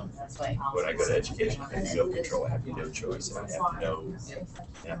 When I go to education, I have no control, I have no choice, and I have no,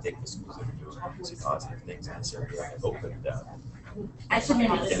 and I think the schools that are doing some positive things in this area, I hope they've done. I should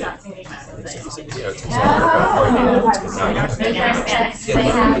maybe stop thinking about it.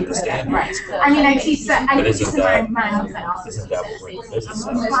 I mean, I teach that, I teach to my mind. Isn't that what we're in the business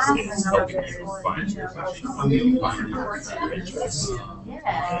of? It's helping you find your passion, helping you find your interests.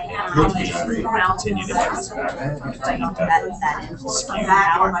 Continue to have this back.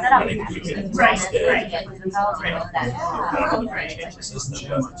 I think we can change the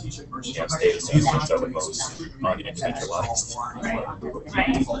system, but state assessments are the most unindividualized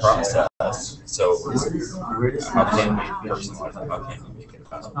process. So how can we personalize it? How can we make it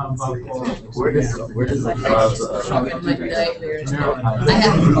about? Where does the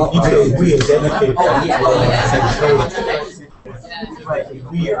Right,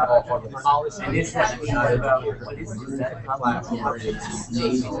 we are all part of the policy. And it's not about what is that platform.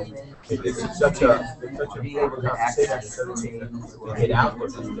 It's such a being able to access certain things or get out there.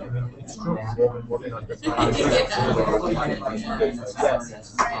 I mean, it's true. We're working on different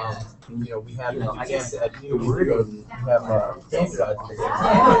you know, we have, I guess, at New York, we have standardized.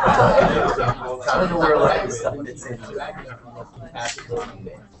 I don't know where a lot of stuff fits in.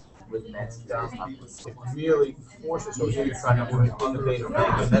 With next it really forces, so here you're trying to innovate, and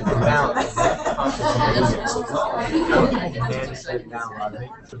that's a balance. Manage down,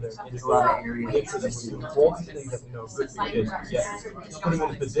 There's a lot of areas. All the things that we know good for kids, yes, putting them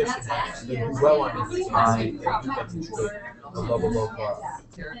in a position to do well on this side, and demonstrate the level of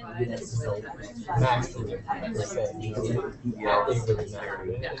mastery, per se.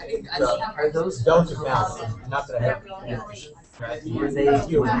 Are those Delicate balance, not that I have. were they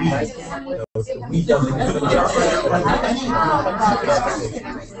We don't.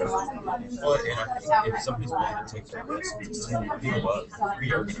 Well, and I think if somebody's willing to take the risk and say, you know what,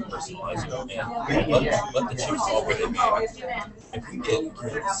 we are going to personalize it and let the chips fall where they may. If we get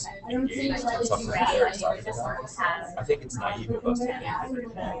kids engaged in something that they're excited about, I think it's naive of us to think that they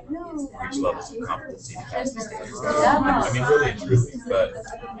can reach levels of competency to pass the standards. I mean, really and truly, but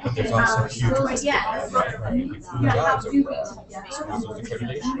there's also huge risk. Right? I mean, we do jobs over that. Schools with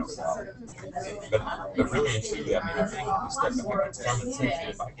accreditation over that. But really and truly, I mean, I think we step back, it's common sense that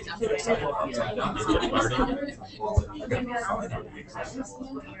if I get a kid excited about something, they get learning, they're going to be fine on the exam.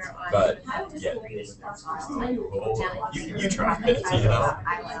 But, yeah, you try it, you know?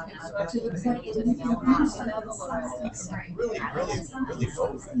 Really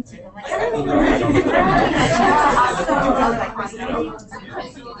both.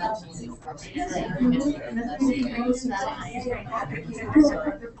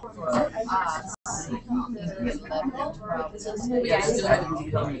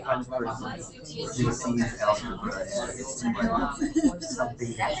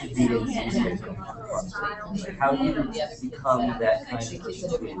 something that should be in how do you become that kind of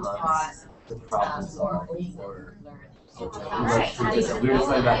person who loves the problem solving or we were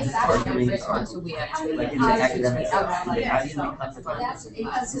talking about arguing like in the academic stuff. How do you become the kind of person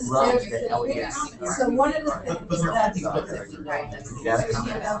who loves the elegance? So one of the things that's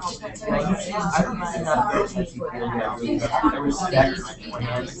I'm not good with people that respect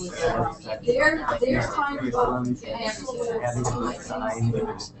they're trying to having a good time,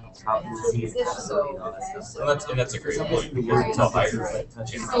 how to see it. And that's a great point because until higher ed,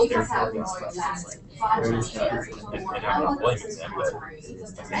 they're and I'm not blaming them, but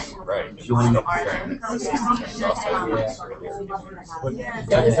right. Join the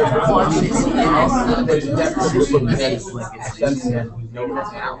know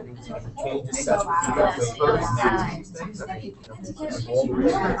that now. Change assessment, you got to first match these things. I mean, all the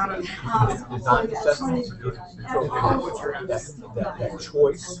design assessments, that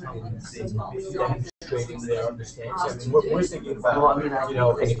choice in demonstrating their understanding. I mean, we're thinking about, an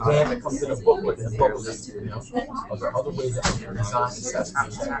exam that comes in a booklet, are there other ways that we can design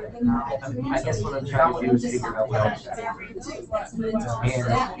assessments? I guess what I'm trying to do is figure out what else.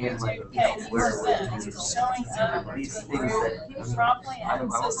 And like, where showing these things that, properly I and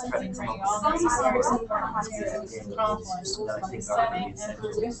was trying to consistently come up all with these areas things of accomplished, setting and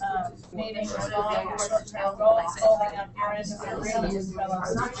meeting long and short-term goals, holding up your end of your agreement with fellow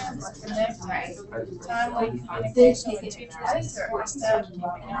students, connecting, timely communication with teachers, or staff, keeping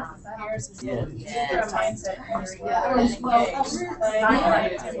up with peers, mindset, engaged, playing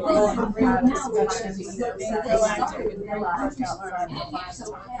active role in group discussions, being proactive in group work outside the class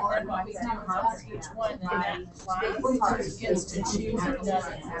time, learn what we can do for each one, and that class gets to choose and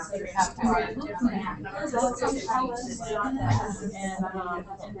doesn't. So there's three different competencies, and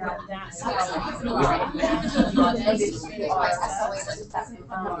that's how it is very important that they choose themselves.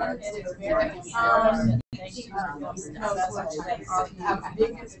 That's actually our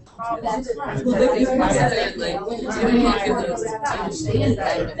biggest problem.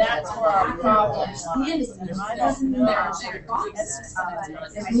 That's where our problem is. I don't know. It's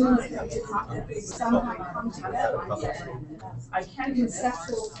just somehow come together. I can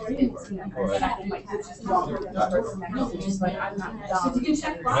conceptual framework, but I might just walk through the numbers and just like I'm not done.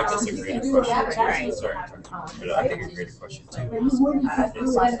 I guess a greater question, sorry, but I think a greater question too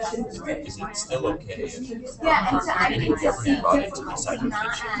is it still okay if Yeah, and so I think it's brought into the not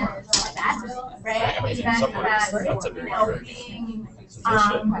cyber as bad, right? I mean, in That, some ways, that's a very good position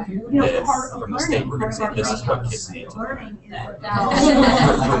that from the state we're going to say this is what kids need to learn.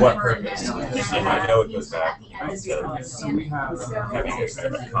 For what purpose? And I know it goes back to having a common school, having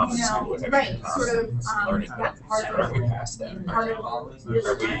a common learning purpose. Are we past that?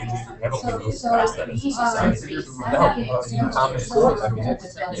 Haven't we moved past that as a society? Common core, I mean, And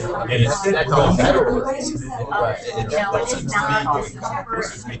it's that's going all better. better. That seems to be going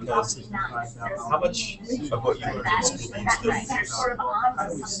backwards because how much of what you learn in school do you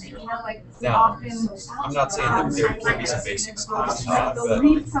still use? Now, I'm not saying that there can't be some basic skills taught, but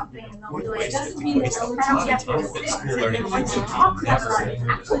we've wasted a lot of time in school learning things that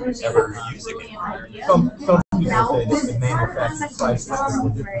we never use again. Some people say that the manufactured price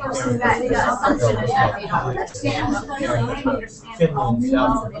Finland,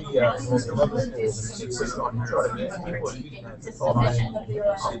 South Korea, most of the other schools, and it's just on trying to get people using that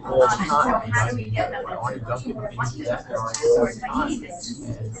all the time. Aren't you dunking into that all the time?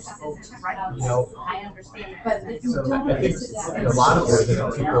 I think in a lot of ways,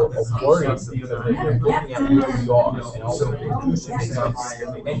 people are worried because they're looking at where we are, and also producing enough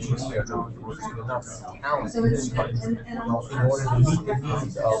engineers, producing enough talent in this country in order to meet the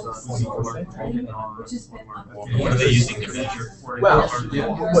needs of 21st century. What are they using to measure? Well,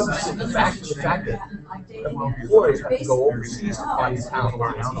 the fact that employers have to go overseas to find talent,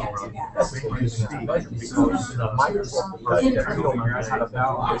 that's what they're using as a measure, because Microsoft does that. We don't know how to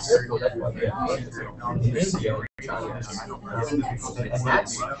balance it, so that's why they're in India and China. And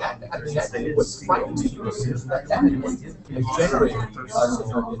that's what's frightening to you is that has generated us in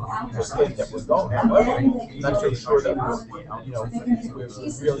the state that we're going. However, I'm not so sure that we're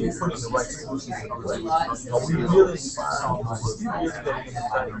really putting the right solutions in place. We really start talking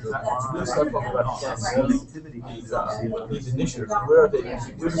about these initiatives. Where are they?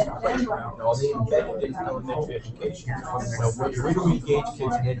 Are they embedded in elementary education? Where do we engage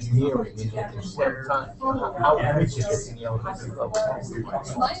kids in engineering in STEM time? How are we teaching the elementary level?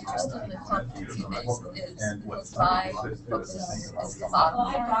 My interest in the competency base is by focus is a lot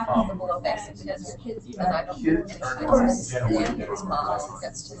on the below basic because and I don't think it's mom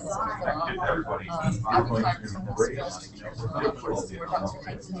gets to this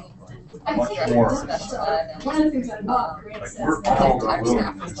I think one of the things I love, Grant says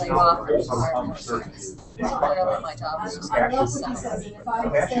that my job is just I love what he says, if I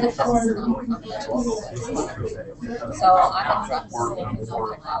said so I have dropped the things on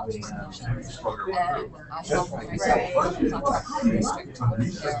technology solutions and I help myself contract with the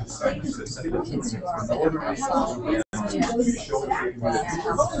district to look at kids who are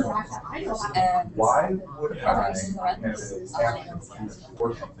Why would I have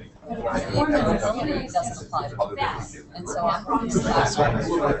or something? It doesn't apply to me. And so I'm going to last week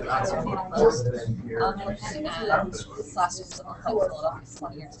last week was on Philadelphia for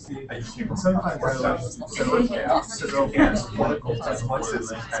 20 years. Sometimes I like to go against political consequences.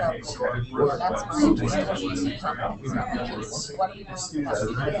 So that's my interpretation. What do you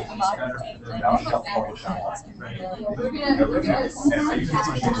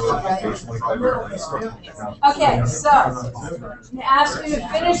Okay, so I'm gonna ask you to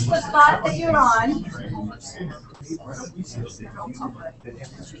finish the thought that you're on. So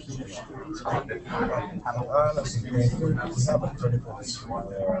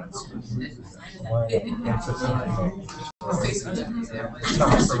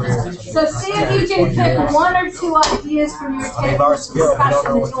see if you can pick one or two ideas from your table of discussion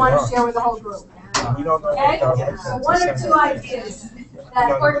that you want to share with the whole group. Okay? So one or two ideas that,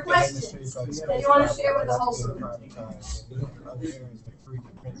 or questions that you want to share with the whole group.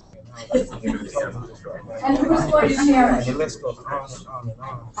 And who's going to share it? The list goes on and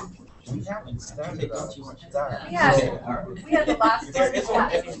on. We haven't standardized that. We had the last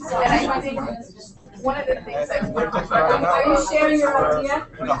one, and I think one of the things that we were Are you sharing your idea?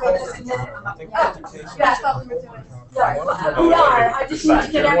 Yeah, Yeah, I thought we were doing. Yeah, we are. I just need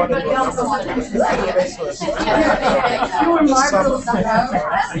to get everybody else on. You were marvelous.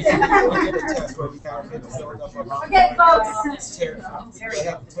 Okay, folks.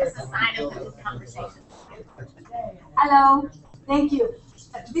 Hello. Thank you.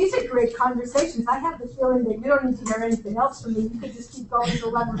 These are great conversations. I have the feeling that you don't need to hear anything else from me. You could just keep going to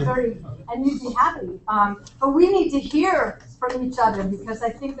 11:30 and you'd be happy. But we need to hear from each other because I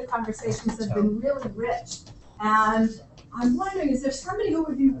think the conversations have been really rich. And I'm wondering, is there somebody who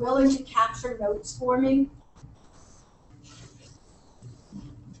would be willing to capture notes for me?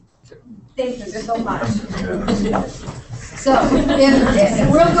 Thank you so much. So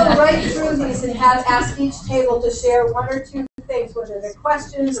we'll go right through these and ask each table to share one or two things, whether they're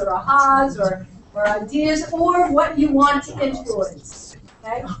questions or ahas or ideas or what you want to influence.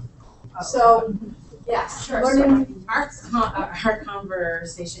 Okay? So, yes. Sure. Learning. Our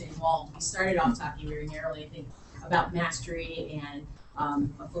conversation involved, we started off talking very narrowly, I think, about mastery and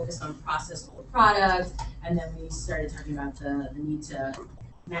a focus on process over product, and then we started talking about the need to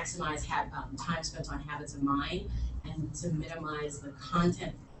maximize time spent on habits of mind and to minimize the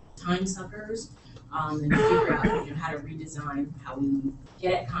content time suckers, and figure out how to redesign how we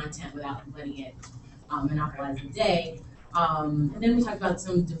get at content without letting it monopolize the day. And then we talked about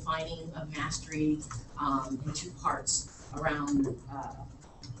some defining of mastery in two parts around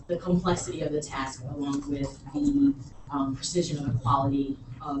the complexity of the task along with the precision or the quality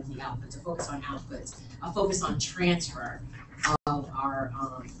of the outputs, a focus on outputs, a focus on transfer of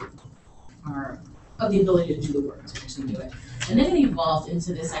of the ability to do the work, to actually do it. And then it evolved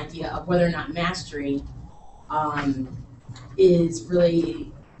into this idea of whether or not mastery is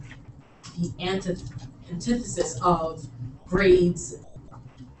really the antithesis of grades,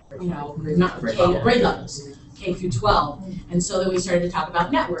 not grade levels, K through 12. And so then we started to talk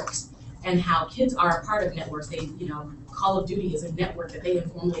about networks and how kids are a part of networks. They, Call of Duty is a network that they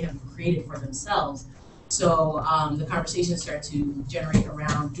informally have created for themselves. So the conversation started to generate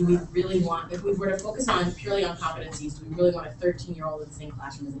around, do we really want, if we were to focus purely on competencies, do we really want a 13-year-old in the same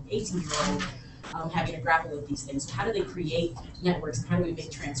classroom as an 18-year-old having to grapple with these things? So how do they create networks, and how do we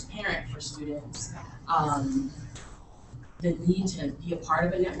make transparent for students the need to be a part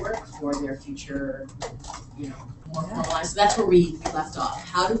of a network for their future, more formalized? So that's where we left off.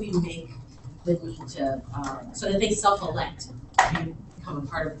 How do we make the need to, so that they self-elect to become a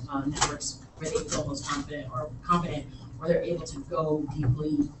part of networks where they feel most confident, or they're able to go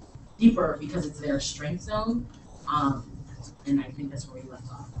deeper because it's their strength zone. And I think that's where we left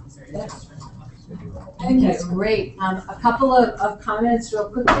off. I think that's great. A couple of comments real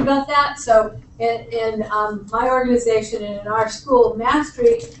quickly about that. So in my organization and in our school,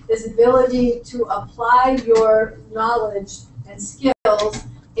 mastery is ability to apply your knowledge and skills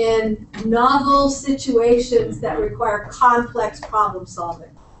in novel situations that require complex problem solving.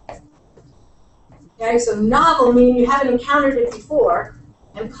 Okay, so novel meaning you haven't encountered it before,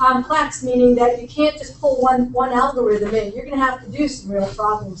 and complex meaning that you can't just pull one algorithm in. You're going to have to do some real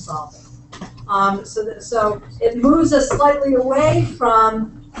problem solving. So it moves us slightly away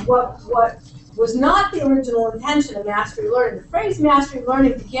from what was not the original intention of mastery learning. The phrase mastery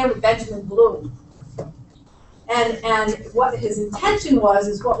learning began with Benjamin Bloom. And what his intention was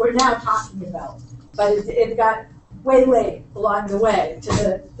is what we're now talking about. But it got way late along the way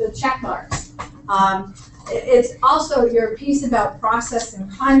to the check marks. It's also your piece about process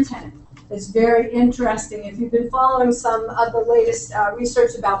and content is very interesting. If you've been following some of the latest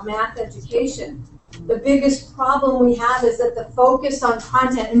research about math education, the biggest problem we have is that the focus on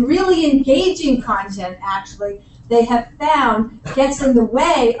content and really engaging content, actually, they have found gets in the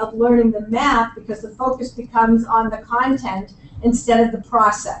way of learning the math because the focus becomes on the content instead of the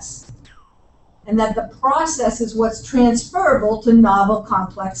process. And that the process is what's transferable to novel,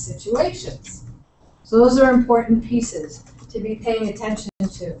 complex situations. So those are important pieces to be paying attention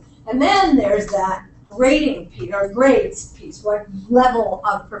to. And then there's that grading piece, or grades piece, what level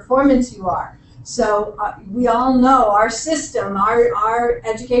of performance you are. So we all know our system, our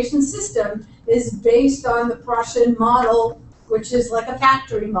education system is based on the Prussian model, which is like a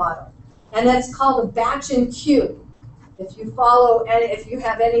factory model. And that's called a batch and queue. If you follow, and if you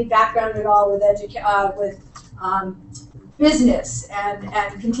have any background at all with business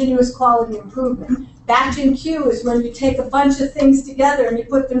and continuous quality improvement, batch and queue is when you take a bunch of things together and you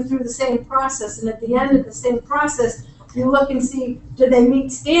put them through the same process, and at the end of the same process, you look and see, do they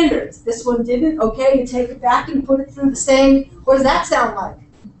meet standards? This one didn't, okay, you take it back and put it through the same, what does that sound like?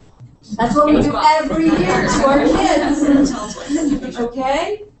 That's what we do every year to our kids,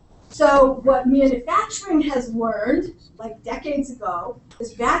 okay? So what manufacturing has learned, like decades ago,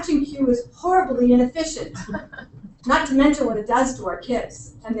 is batch and queue is horribly inefficient. Not to mention what it does to our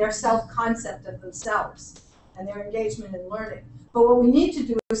kids and their self-concept of themselves and their engagement in learning. But what we need to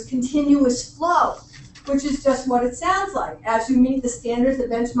do is continuous flow, which is just what it sounds like. As you meet the standards, the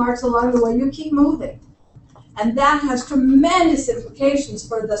benchmarks along the way, you keep moving. And that has tremendous implications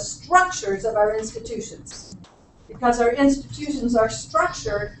for the structures of our institutions. Because our institutions are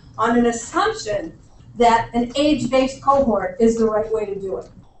structured on an assumption that an age-based cohort is the right way to do it.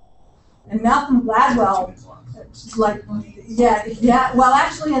 And Malcolm Gladwell, well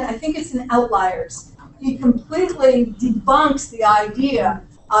actually, I think it's in Outliers, he completely debunks the idea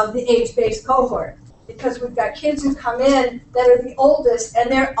of the age-based cohort. Because we've got kids who come in that are the oldest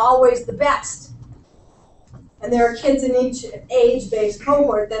and they're always the best. And there are kids in each age-based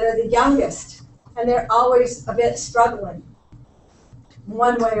cohort that are the youngest and they're always a bit struggling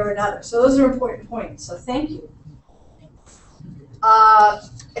one way or another. So those are important points, so thank you.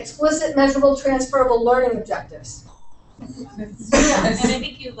 Explicit, measurable, transferable learning objectives. Yeah, and I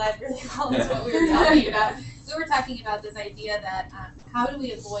think you led really well into what we were talking about. We were talking about this idea that how do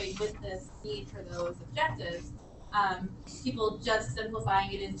we avoid, with this need for those objectives, people just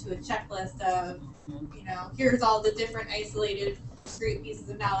simplifying it into a checklist of, here's all the different isolated great pieces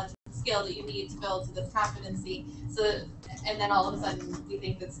of knowledge and skill that you need to build to this competency. So, and then all of a sudden we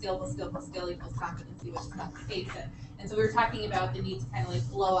think that skill plus skill plus skill equals competency, which is not the case. And so we were talking about the need to kind of like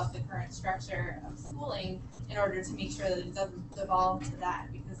blow up the current structure of schooling in order to make sure that it doesn't devolve to that,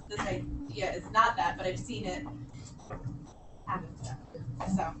 because this idea is not that, but I've seen it happen to that.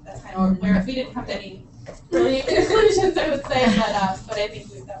 So that's kind of where, if we didn't come to any brilliant conclusions, I would say, but I think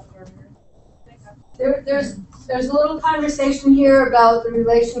that was where we were. There's a little conversation here about the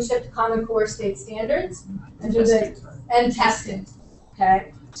relationship to Common Core state standards and testing.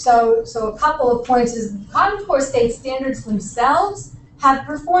 Okay, so a couple of points is Common Core state standards themselves have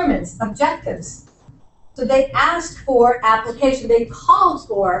performance objectives. So they asked for application. They called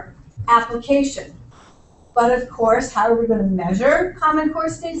for application. But of course, how are we going to measure Common Core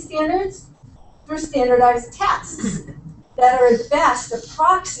state standards? Through standardized tests that are at best a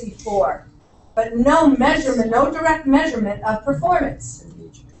proxy for, but no measurement, no direct measurement of performance.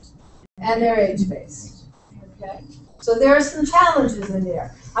 And they're age-based. Okay? So there are some challenges in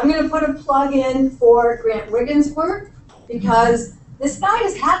there. I'm going to put a plug in for Grant Wiggins' work, because this guy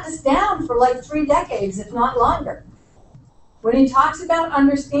has had this down for like 3 decades, if not longer. When he talks about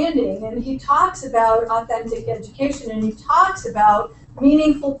understanding, and he talks about authentic education, and he talks about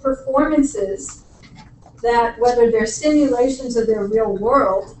meaningful performances, that whether they're simulations or their real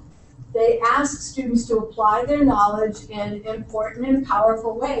world, they ask students to apply their knowledge in important and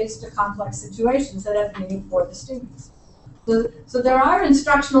powerful ways to complex situations that have meaning for the students. So there are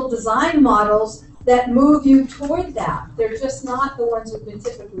instructional design models that move you toward that. They're just not the ones we've been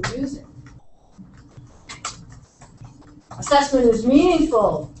typically using. Assessment is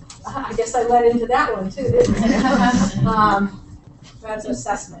meaningful. I guess I led into that one too, didn't I? That's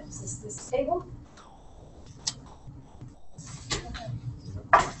assessment. Is this table?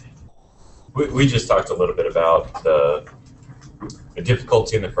 We just talked a little bit about the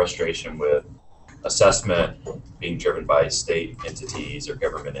difficulty and the frustration with assessment being driven by state entities or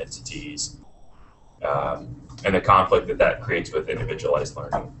government entities, and the conflict that creates with individualized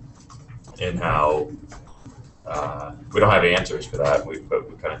learning, and how we don't have answers for that. But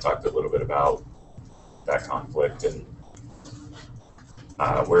we kind of talked a little bit about that conflict and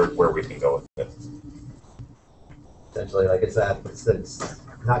where we can go with it. Essentially, like it's not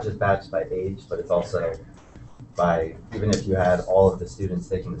just batched by age, but it's also by, even if you had all of the students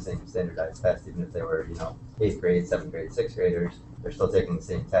taking the same standardized test, even if they were, 8th grade, 7th grade, 6th graders, they're still taking the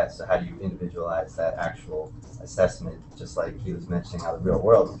same test. So how do you individualize that actual assessment? Just like he was mentioning how the real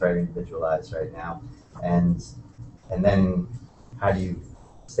world is very individualized right now. And then how do you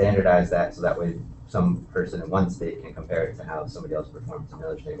standardize that so that way some person in one state can compare it to how somebody else performs in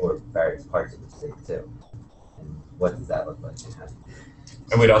another state or various parts of the state too? And what does that look like?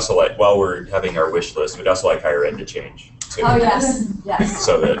 And we'd also like, while we're having our wish list, we'd also like higher ed to change too. Oh, yes, yes.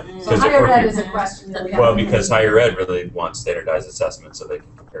 So that, So higher ed is a question that we have. Well, because higher ed really wants standardized assessments so they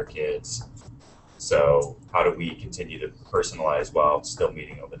can compare kids. So how do we continue to personalize while still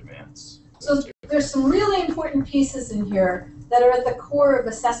meeting all the demands? So there's some really important pieces in here that are at the core of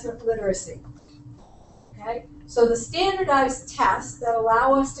assessment literacy. Okay? So the standardized tests that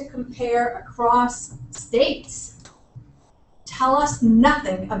allow us to compare across states tell us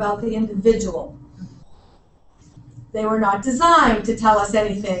nothing about the individual. They were not designed to tell us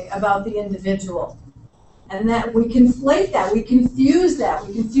anything about the individual. And that we conflate that, we confuse that.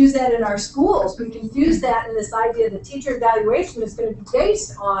 We confuse that in our schools. We confuse that in this idea that teacher evaluation is going to be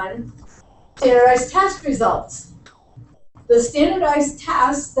based on standardized test results. The standardized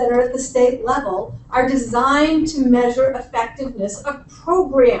tests that are at the state level are designed to measure effectiveness of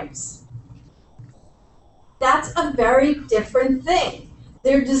programs. That's a very different thing.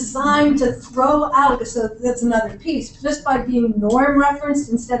 They're designed to throw out, so that's another piece, just by being norm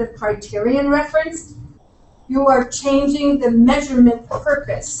referenced instead of criterion referenced, you are changing the measurement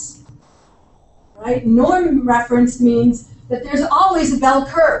purpose, right? Norm reference means that there's always a bell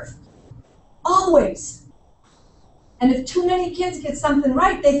curve, always. And if too many kids get something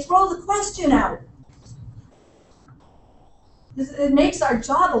right, they throw the question out. It makes our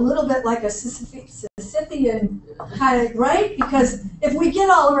job a little bit like a Sisyphean kind of, right? Because if we get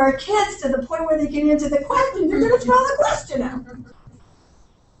all of our kids to the point where they can answer the question, they're going to throw the question out.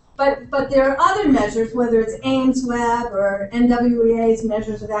 But there are other measures, whether it's Ames Web or NWEA's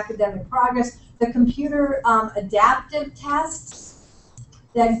measures of academic progress, the computer adaptive tests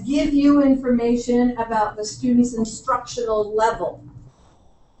that give you information about the student's instructional level.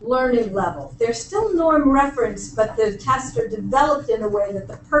 Learning level. They're still norm referenced, but the tests are developed in a way that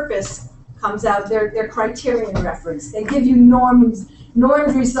the purpose comes out. They're criterion referenced. They give you normed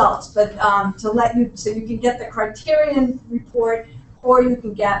results, but to let you, so you can get the criterion report or you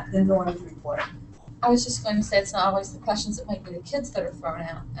can get the normed report. I was just going to say it's not always the questions, it might be the kids that are thrown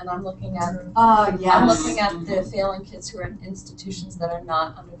out, and I'm looking at yes. I'm looking at the failing kids who are in institutions that are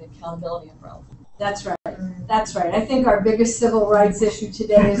not under the accountability umbrella. That's right. That's right. I think our biggest civil rights issue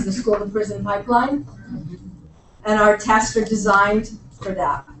today is the school-to-prison pipeline, and our tests are designed for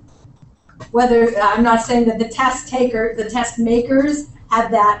that. Whether I'm not saying that the test makers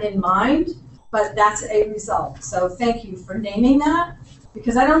have that in mind, but that's a result. So thank you for naming that,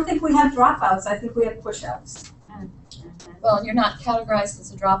 because I don't think we have dropouts. I think we have pushouts. Well, you're not categorized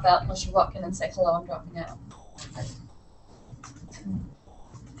as a dropout unless you walk in and say, hello, I'm dropping out.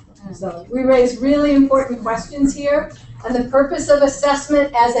 So we raise really important questions here, and the purpose of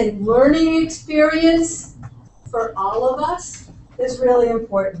assessment as a learning experience for all of us is really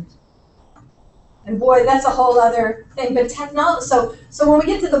important. And boy, that's a whole other thing. But technology, so when we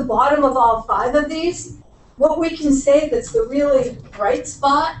get to the bottom of all 5 of these, what we can say that's the really bright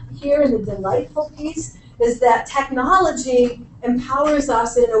spot here and the delightful piece is that technology empowers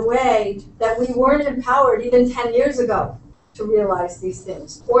us in a way that we weren't empowered even 10 years ago to realize these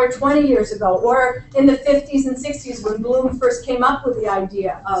things, or 20 years ago, or in the 50s and 60s when Bloom first came up with the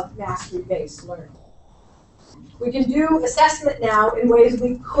idea of mastery-based learning. We can do assessment now in ways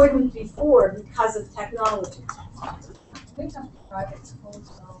we couldn't before because of technology. I think some private schools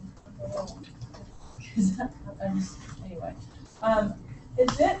anyway. Are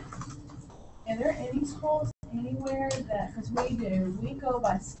there any schools anywhere that, because we go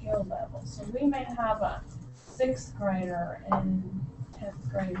by skill level, so we may have a 6th grader in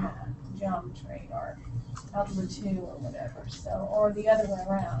 10th grade math, geometry, or algebra 2 or whatever, so, or the other way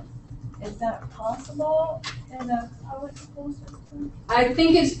around. Is that possible in a public school system? I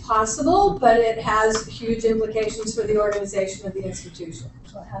think it's possible, but it has huge implications for the organization of the institution.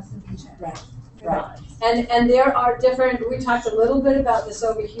 So it has to be checked. Right. Right. And there are different, we talked a little bit about this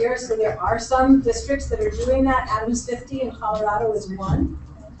over here, so there are some districts that are doing that. Adams 50 in Colorado is one.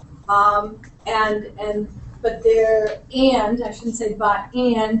 But I shouldn't say but,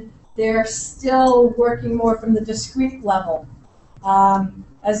 and they're still working more from the discrete level.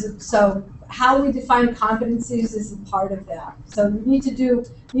 So how we define competencies is a part of that. So we need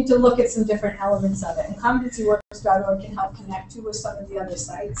to look at some different elements of it. And competencyworks.org can help connect you with some of the other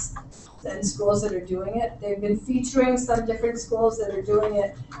sites and schools that are doing it. They've been featuring some different schools that are doing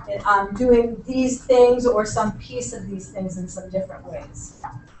it, doing these things or some piece of these things in some different ways.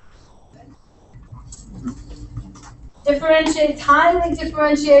 Highly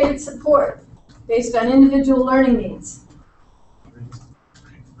differentiated support based on individual learning needs.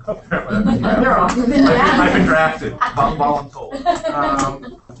 I've been drafted, voluntold.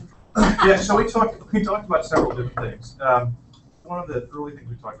 Yeah, so we talked about several different things. One of the early things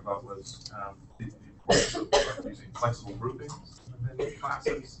we talked about was the importance of using flexible groupings within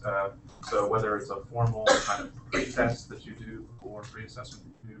classes. So whether it's a formal kind of pre-test that you do or pre-assessment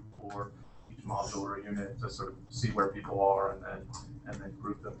that you do for each module or unit to sort of see where people are and then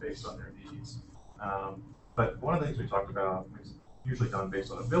group them based on their needs. But one of the things we talked about is usually done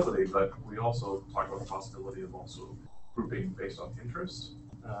based on ability, but we also talk about the possibility of also grouping based on interest.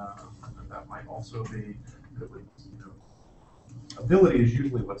 And that might also be, ability is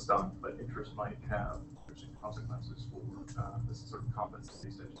usually what's done, but interest might have interesting consequences for this sort of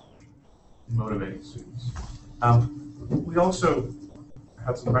competency-based education, motivating students. We also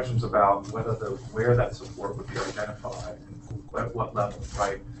had some questions about where that support would be identified and at what level,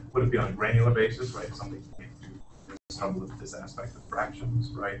 right? Would it be on a granular basis, right? If somebody can't do some of this aspect of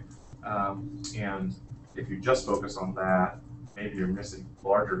fractions, right? And if you just focus on that, maybe you're missing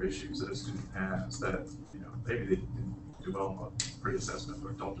larger issues that a student has that, maybe they didn't do well on pre-assessment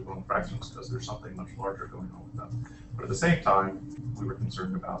or don't do well in fractions because there's something much larger going on with them. But at the same time, we were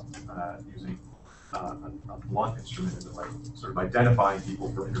concerned about using a blunt instrument in like sort of identifying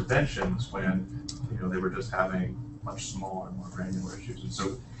people for interventions when they were just having much smaller, more granular issues. And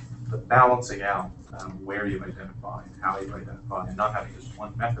so the balancing out where you identify and how you identify, and not having just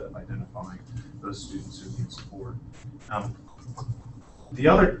one method of identifying those students who need support. The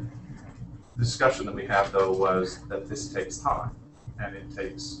other discussion that we have, though, was that this takes time, and it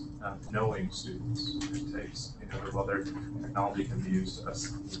takes knowing students. It takes, whether technology can be used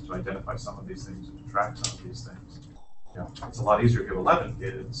to identify some of these things and to track some of these things. It's a lot easier if you have 11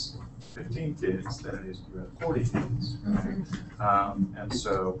 kids, 15 kids, than it is if you have 40 kids. And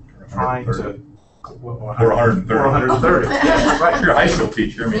so trying to... 430. 430. Yeah, right. You're a high school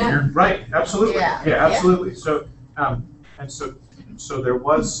teacher. I mean, you're right. Absolutely. Yeah. Yeah, absolutely. So, and so there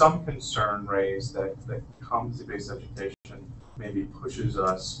was some concern raised that competency-based education maybe pushes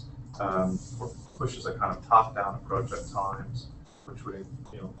us, or pushes a kind of top-down approach at times, which would,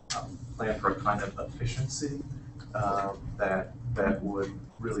 plan for a kind of efficiency that would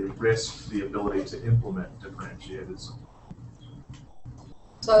really risk the ability to implement differentiated support.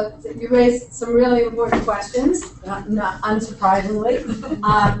 So you raised some really important questions, not unsurprisingly.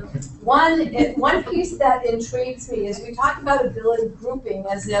 One piece that intrigues me is we talk about ability grouping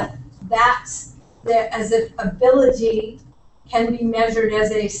as if ability can be measured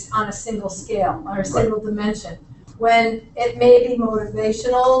on a single scale or a single dimension. When it may be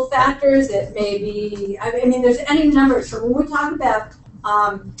motivational factors, it may be, there's any number. So when we talk about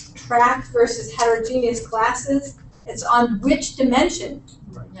track versus heterogeneous classes, it's on which dimension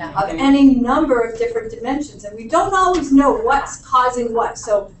of any number of different dimensions. And we don't always know what's causing what.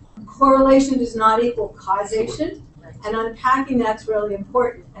 So correlation does not equal causation. And unpacking that's really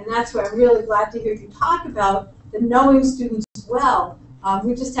important. And that's why I'm really glad to hear you talk about the knowing students well.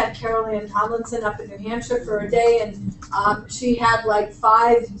 We just had Carol Ann Tomlinson up in New Hampshire for a day, and she had like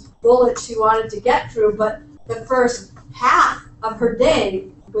 5 bullets she wanted to get through, but the first half of her day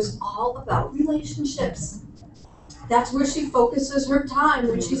was all about relationships. That's where she focuses her time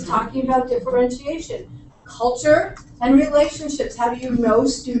when she's talking about differentiation. Culture and relationships. How do you know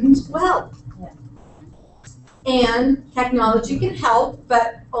students well? And technology can help,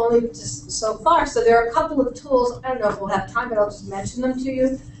 but only just so far. So there are a couple of tools. I don't know if we'll have time, but I'll just mention them to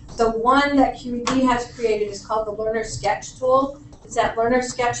you. So one that QED has created is called the Learner Sketch tool. It's at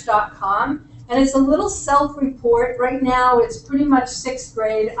learnersketch.com. And it's a little self-report. Right now, it's pretty much 6th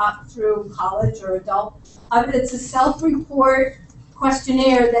grade up through college or adult. It's a self-report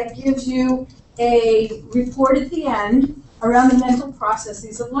questionnaire that gives you a report at the end around the mental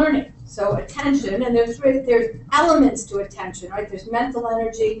processes of learning. So attention, and there's elements to attention, right? There's mental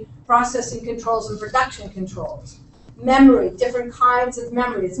energy, processing controls, and production controls. Memory, different kinds of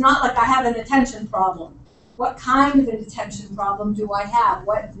memory. It's not like I have an attention problem. What kind of an attention problem do I have?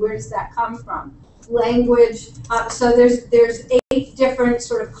 Where does that come from? Language. So there's 8 different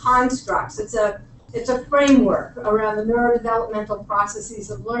sort of constructs. It's a framework around the neurodevelopmental processes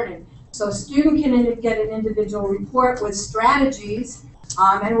of learning. So a student can get an individual report with strategies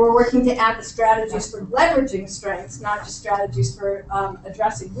And we're working to add the strategies for leveraging strengths, not just strategies for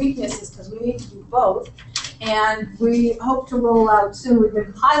addressing weaknesses, because we need to do both. And we hope to roll out soon. We've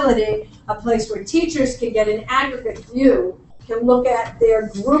been piloting a place where teachers can get an aggregate view, can look at their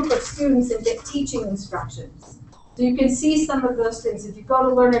group of students and get teaching instructions. So you can see some of those things. If you go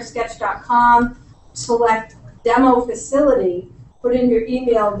to learnersketch.com, select demo facility, put in your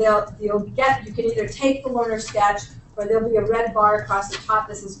email, you can either take the learner sketch, or there'll be a red bar across the top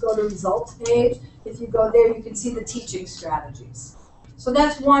that says go to results page. If you go there, you can see the teaching strategies. So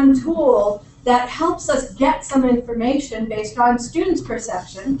that's one tool that helps us get some information based on students'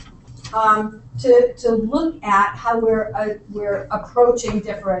 perception to look at how we're approaching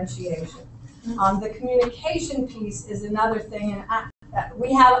differentiation. The communication piece is another thing, and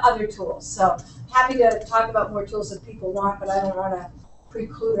we have other tools. So happy to talk about more tools if people want, but I don't want to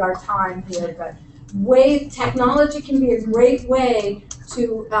preclude our time here. But technology can be a great way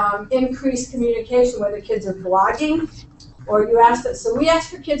to increase communication, whether kids are blogging or you ask them. So we ask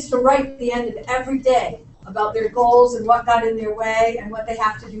for kids to write at the end of every day about their goals and what got in their way and what they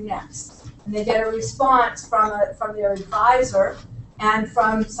have to do next. And they get a response from their advisor, and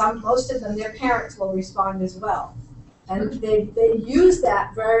from most of them, their parents will respond as well. And they use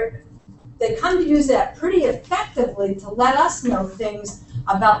that they come to use that pretty effectively to let us know things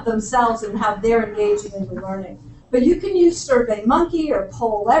about themselves and how they're engaging in the learning. But you can use SurveyMonkey or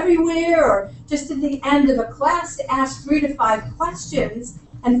Poll Everywhere, or just at the end of a class to ask 3 to 5 questions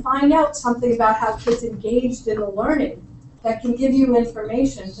and find out something about how kids engaged in the learning that can give you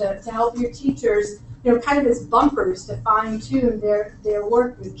information to help your teachers, kind of as bumpers to fine-tune their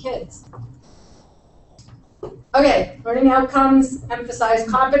work with kids. Okay, learning outcomes emphasize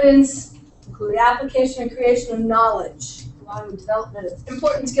competence, include application and creation of knowledge, along with development of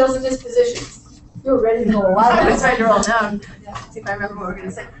important skills and dispositions. You were ready to go a lot. I was ready to roll down. See if I remember what we were going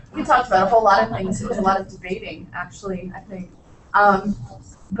to say. We talked about a whole lot of things. It was a lot of debating, actually, I think.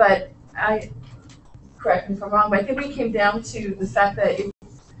 But correct me if I'm wrong, but I think we came down to the fact that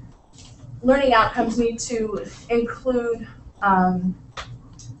learning outcomes need to include some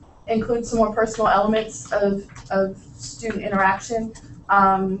more personal elements of student interaction.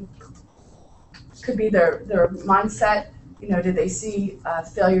 Could be their mindset. Do they see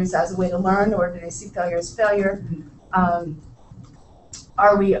failures as a way to learn, or do they see failure as failure?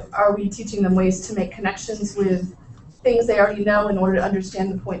 Are we teaching them ways to make connections with things they already know in order to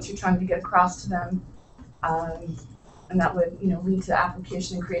understand the points you're trying to get across to them? And that would lead to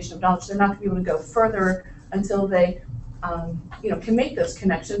application and creation of knowledge. They're not going to be able to go further until they can make those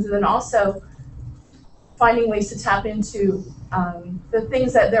connections, and then also finding ways to tap into the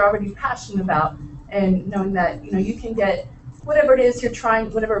things that they're already passionate about, and knowing that you can get whatever it is you're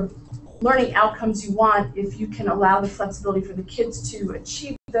trying, whatever learning outcomes you want, if you can allow the flexibility for the kids to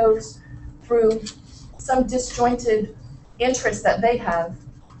achieve those through some disjointed interest that they have.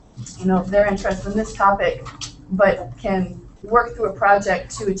 If they're interested in this topic, but can work through a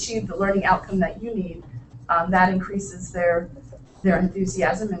project to achieve the learning outcome that you need, that increases their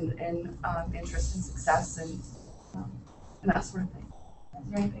enthusiasm and interest in success and that sort of thing. Is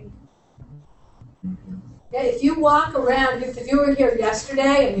there anything? Yeah, if you walk around, if you were here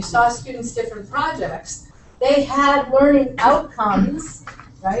yesterday and you saw students' different projects, they had learning outcomes,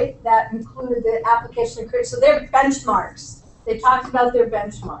 right, that included the application of creation. So they're benchmarks. They talked about their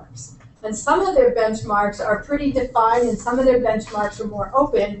benchmarks. And some of their benchmarks are pretty defined, and some of their benchmarks are more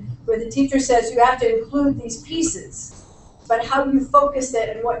open, where the teacher says you have to include these pieces. But how you focus it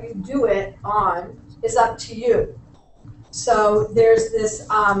and what you do it on is up to you. So there's this,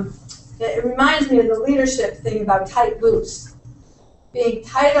 it reminds me of the leadership thing about tight, loose. Being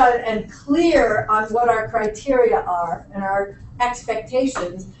tight on and clear on what our criteria are and our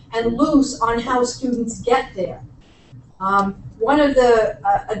expectations, and loose on how students get there. One of the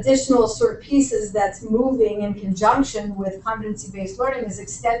additional sort of pieces that's moving in conjunction with competency-based learning is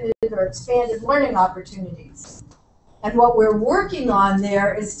extended or expanded learning opportunities. And what we're working on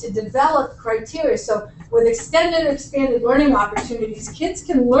there is to develop criteria. So with extended or expanded learning opportunities, kids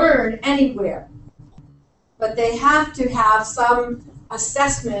can learn anywhere. But they have to have some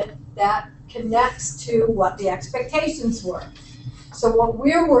assessment that connects to what the expectations were. So what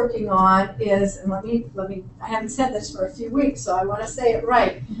we're working on is, and let me, I haven't said this for a few weeks, so I want to say it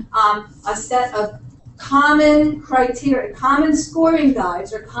right, a set of common criteria, common scoring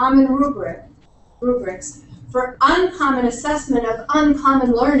guides or common rubrics for uncommon assessment of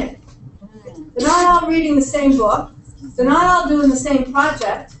uncommon learning. They're not all reading the same book. They're not all doing the same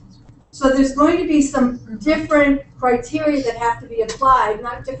project. So there's going to be some different criteria that have to be applied,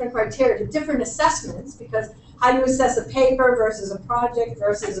 not different criteria, but different assessments, because how you assess a paper versus a project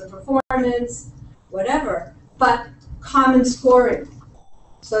versus a performance, whatever, but common scoring.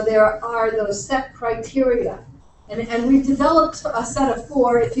 So there are those set criteria. And we've developed a set of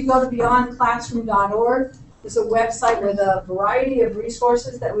 4. If you go to beyondclassroom.org, there's a website with a variety of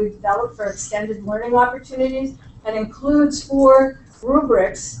resources that we've developed for extended learning opportunities, and includes 4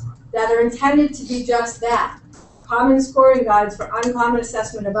 rubrics that are intended to be just that. Common scoring guides for uncommon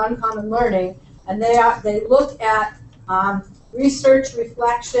assessment of uncommon learning, and they look at research,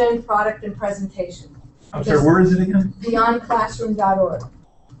 reflection, product, and presentation. I'm sorry, where is it again? Beyondclassroom.org.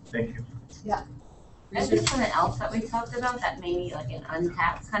 Thank you. Yeah. I think something else that we talked about that maybe like an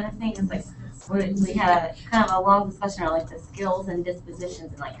untapped kind of thing is like we had a kind of a long discussion around like the skills and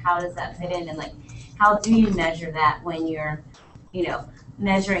dispositions and like how does that fit in and like how do you measure that when you're, you know,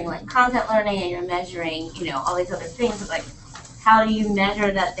 measuring like content learning and you're measuring, you know, all these other things, like how do you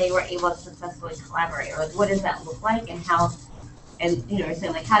measure that they were able to successfully collaborate, or like what does that look like, and how, and you know, you're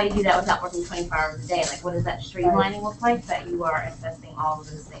saying like how do you do that without working 24 hours a day, like what does that streamlining look like that you are assessing all of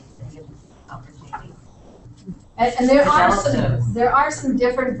those things and give opportunities. And there are some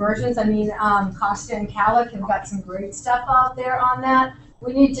different versions. I mean, Costa and Calic have got some great stuff out there on that.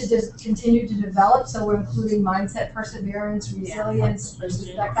 We need to just continue to develop, so we're including mindset, perseverance, resilience,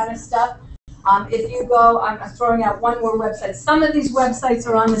 that kind of stuff. If you go, I'm throwing out one more website. Some of these websites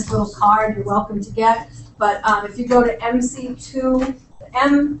are on this little card you're welcome to get, but if you go to MC2,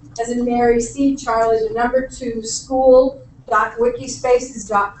 M as in Mary, C Charlie, the number 2,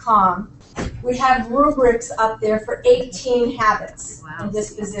 school.wikispaces.com. We have rubrics up there for 18 habits and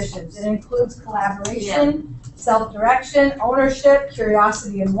dispositions. It includes collaboration, self-direction, ownership,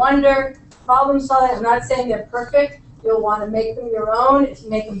 curiosity and wonder, problem solving. I'm not saying they're perfect. You'll want to make them your own. If you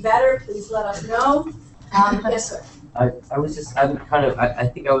make them better, please let us know. Yes, sir. I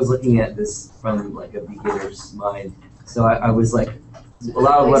think I was looking at this from like a beginner's mind. So I was like, a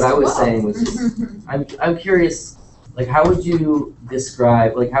lot of what I was saying was just, I'm curious, like how would you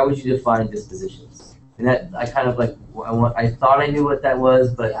describe, like how would you define dispositions? And that I kind of like, I thought I knew what that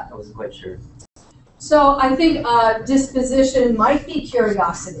was, but I wasn't quite sure. So I think disposition might be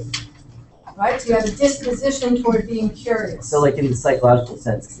curiosity, right? So you have a disposition toward being curious. So like in the psychological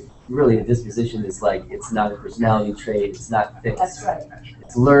sense, really a disposition is like, it's not a personality trait, it's not fixed. That's right.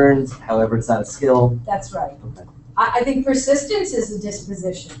 It's learned, however, it's not a skill. That's right. Okay. I think persistence is a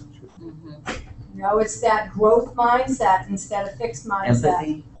disposition. You know, it's that growth mindset instead of fixed mindset.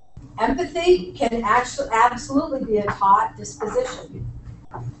 Empathy? Empathy can actually absolutely be a taught disposition.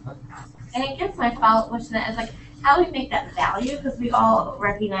 And I guess my follow-up question is like, how do we make that value? Because we all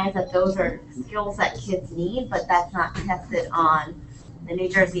recognize that those are skills that kids need, but that's not tested on the New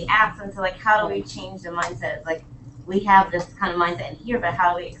Jersey apps. And so like, how do we change the mindset? It's like, we have this kind of mindset in here, but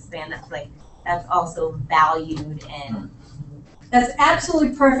how do we expand that to like, that's also valued and That's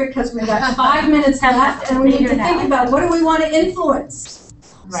absolutely perfect because we've got 5 minutes left and we need to think about what do we want to influence.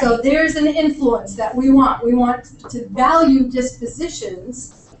 Right. So there's an influence that we want. We want to value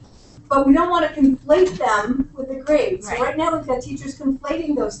dispositions, but we don't want to conflate them with the grades. Right. So right now we've got teachers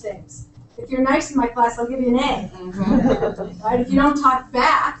conflating those things. If you're nice in my class, I'll give you an A. Mm-hmm. Right? If you don't talk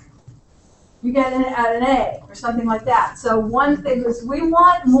back, you get an A or something like that. So one thing is we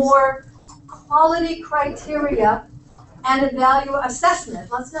want more quality criteria and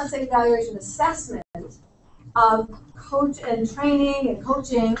assessment, let's not say evaluation, assessment of coach and training and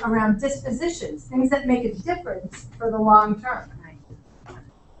coaching around dispositions, things that make a difference for the long term.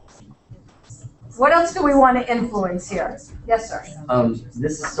 What else do we want to influence here? Yes, sir.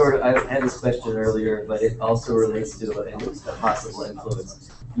 This is sort of, I had this question earlier, but it also relates to a possible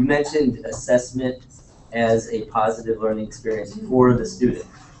influence. You mentioned assessment as a positive learning experience for the student.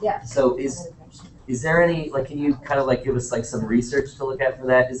 Yeah. So is there any, like, can you kind of like give us like some research to look at for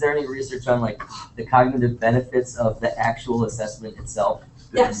that? Is there any research on like the cognitive benefits of the actual assessment itself?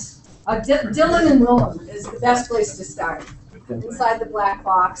 Yes. Dylan and Willem is the best place to start. Inside the black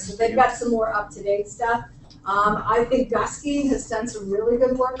box. So they've got some more up-to-date stuff. I think Gusky has done some really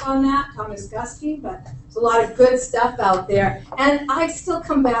good work on that, Thomas Gusky, but there's a lot of good stuff out there. And I still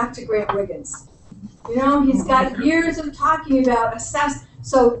come back to Grant Wiggins. You know, he's got years of talking about assess.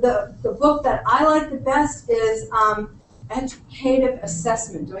 So the book that I like the best is Educative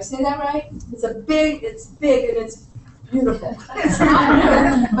Assessment. Do I say that right? It's big and it's beautiful. It's not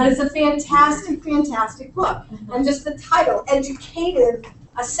new, but it's a fantastic, fantastic book. And just the title, Educative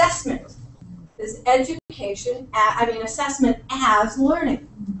Assessment, is assessment as learning.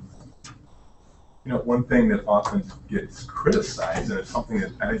 You know, one thing that often gets criticized, and it's something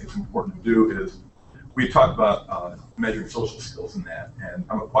that I think it's important to do, is we talked about measuring social skills in that, and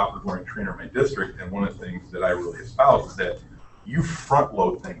I'm a cooperative learning trainer in my district, and one of the things that I really espouse is that you front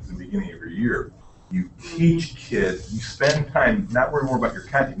load things in the beginning of your year. You teach kids, you spend time not worrying more about your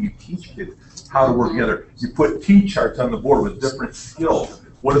content, you teach kids how to work together. You put T-charts on the board with different skills.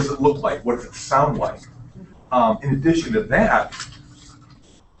 What does it look like? What does it sound like? In addition to that,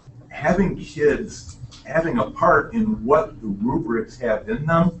 having kids having a part in what the rubrics have in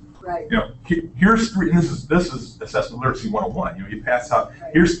them. Right. You know, here's three, and this is assessment literacy 101. You know, you pass out,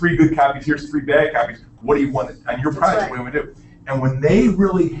 here's 3 good copies, here's 3 bad copies. What do you want on your project? What do you want to do? And when they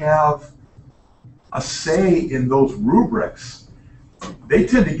really have a say in those rubrics, they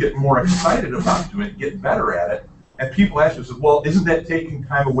tend to get more excited about doing it, get better at it. And people ask us, well, isn't that taking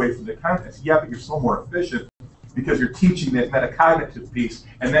time away from the content? Yeah, but you're still more efficient because you're teaching that metacognitive piece,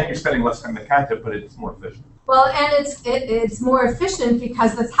 and then you're spending less time on the content, but it's more efficient. Well, and it's more efficient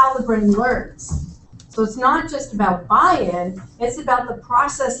because that's how the brain learns. So it's not just about buy-in; it's about the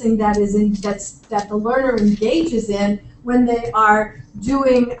processing that that the learner engages in when they are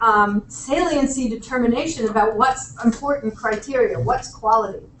doing saliency determination about what's important criteria, what's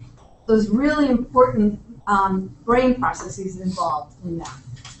quality. Those really important brain processes involved in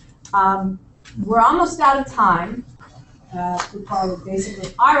that. We're almost out of time. We probably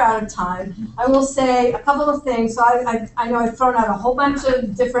basically are out of time. I will say a couple of things. So I know I've thrown out a whole bunch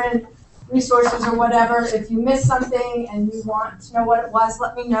of different resources or whatever. If you missed something and you want to know what it was,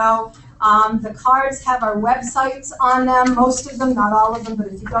 let me know. The cards have our websites on them, most of them, not all of them, but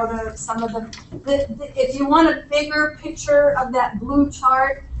if you go to some of them. If you want a bigger picture of that blue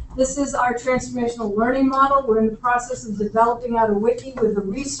chart, this is our transformational learning model. We're in the process of developing out a wiki with the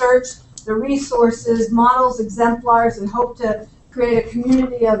research, the resources, models, exemplars, and hope to create a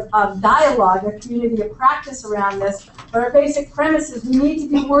community of dialogue, a community of practice around this. But our basic premise is we need to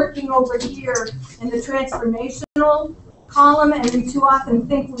be working over here in the transformational column, and we too often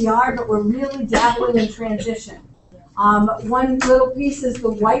think we are, but we're really dabbling in transition. One little piece is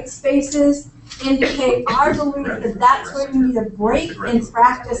the white spaces indicate our belief that that's where you need a break in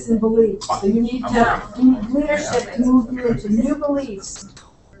practice and belief. So you need leadership to move you into new beliefs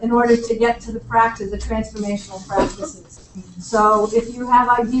in order to get to the practice, the transformational practices. So if you have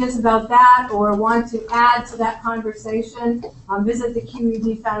ideas about that or want to add to that conversation, visit the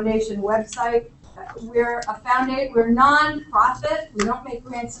QED Foundation website. We're a foundation, we're non-profit, we don't make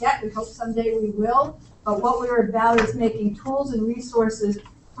grants yet, we hope someday we will, but what we're about is making tools and resources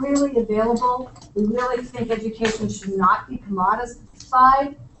freely available. We really think education should not be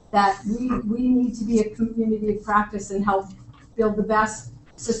commodified, that we need to be a community of practice and help build the best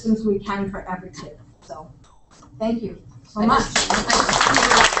systems we can for every kid. So, thank you so much.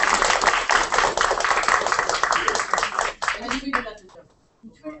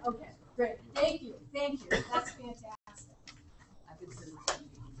 Okay, great. Thank you. Thank you. That's fantastic.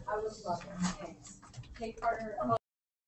 I would love it. Thanks. Kate Carter.